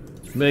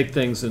make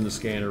things in the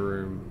scanner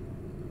room.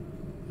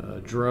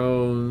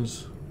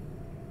 Drones.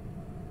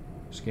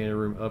 Scanner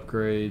room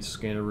upgrades.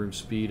 Scanner room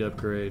speed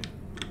upgrade.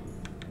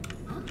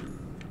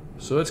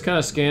 So it's kind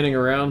of scanning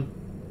around,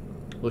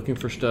 looking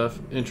for stuff.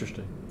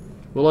 Interesting.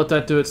 We'll let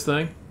that do its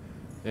thing.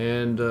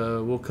 And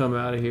we'll come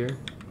out of here.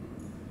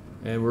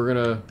 And we're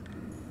going to...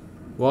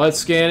 While it's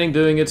scanning,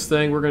 doing its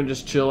thing, we're going to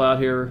just chill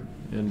out here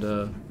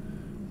and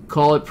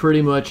call it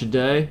pretty much a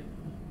day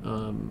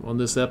on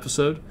this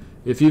episode.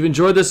 If you've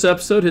enjoyed this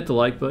episode, hit the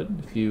like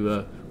button. If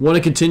you want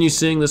to continue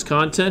seeing this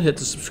content, hit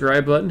the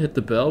subscribe button, hit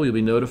the bell. You'll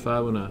be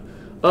notified when I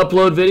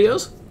upload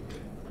videos.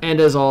 And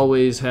as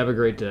always, have a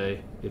great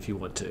day if you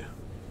want to.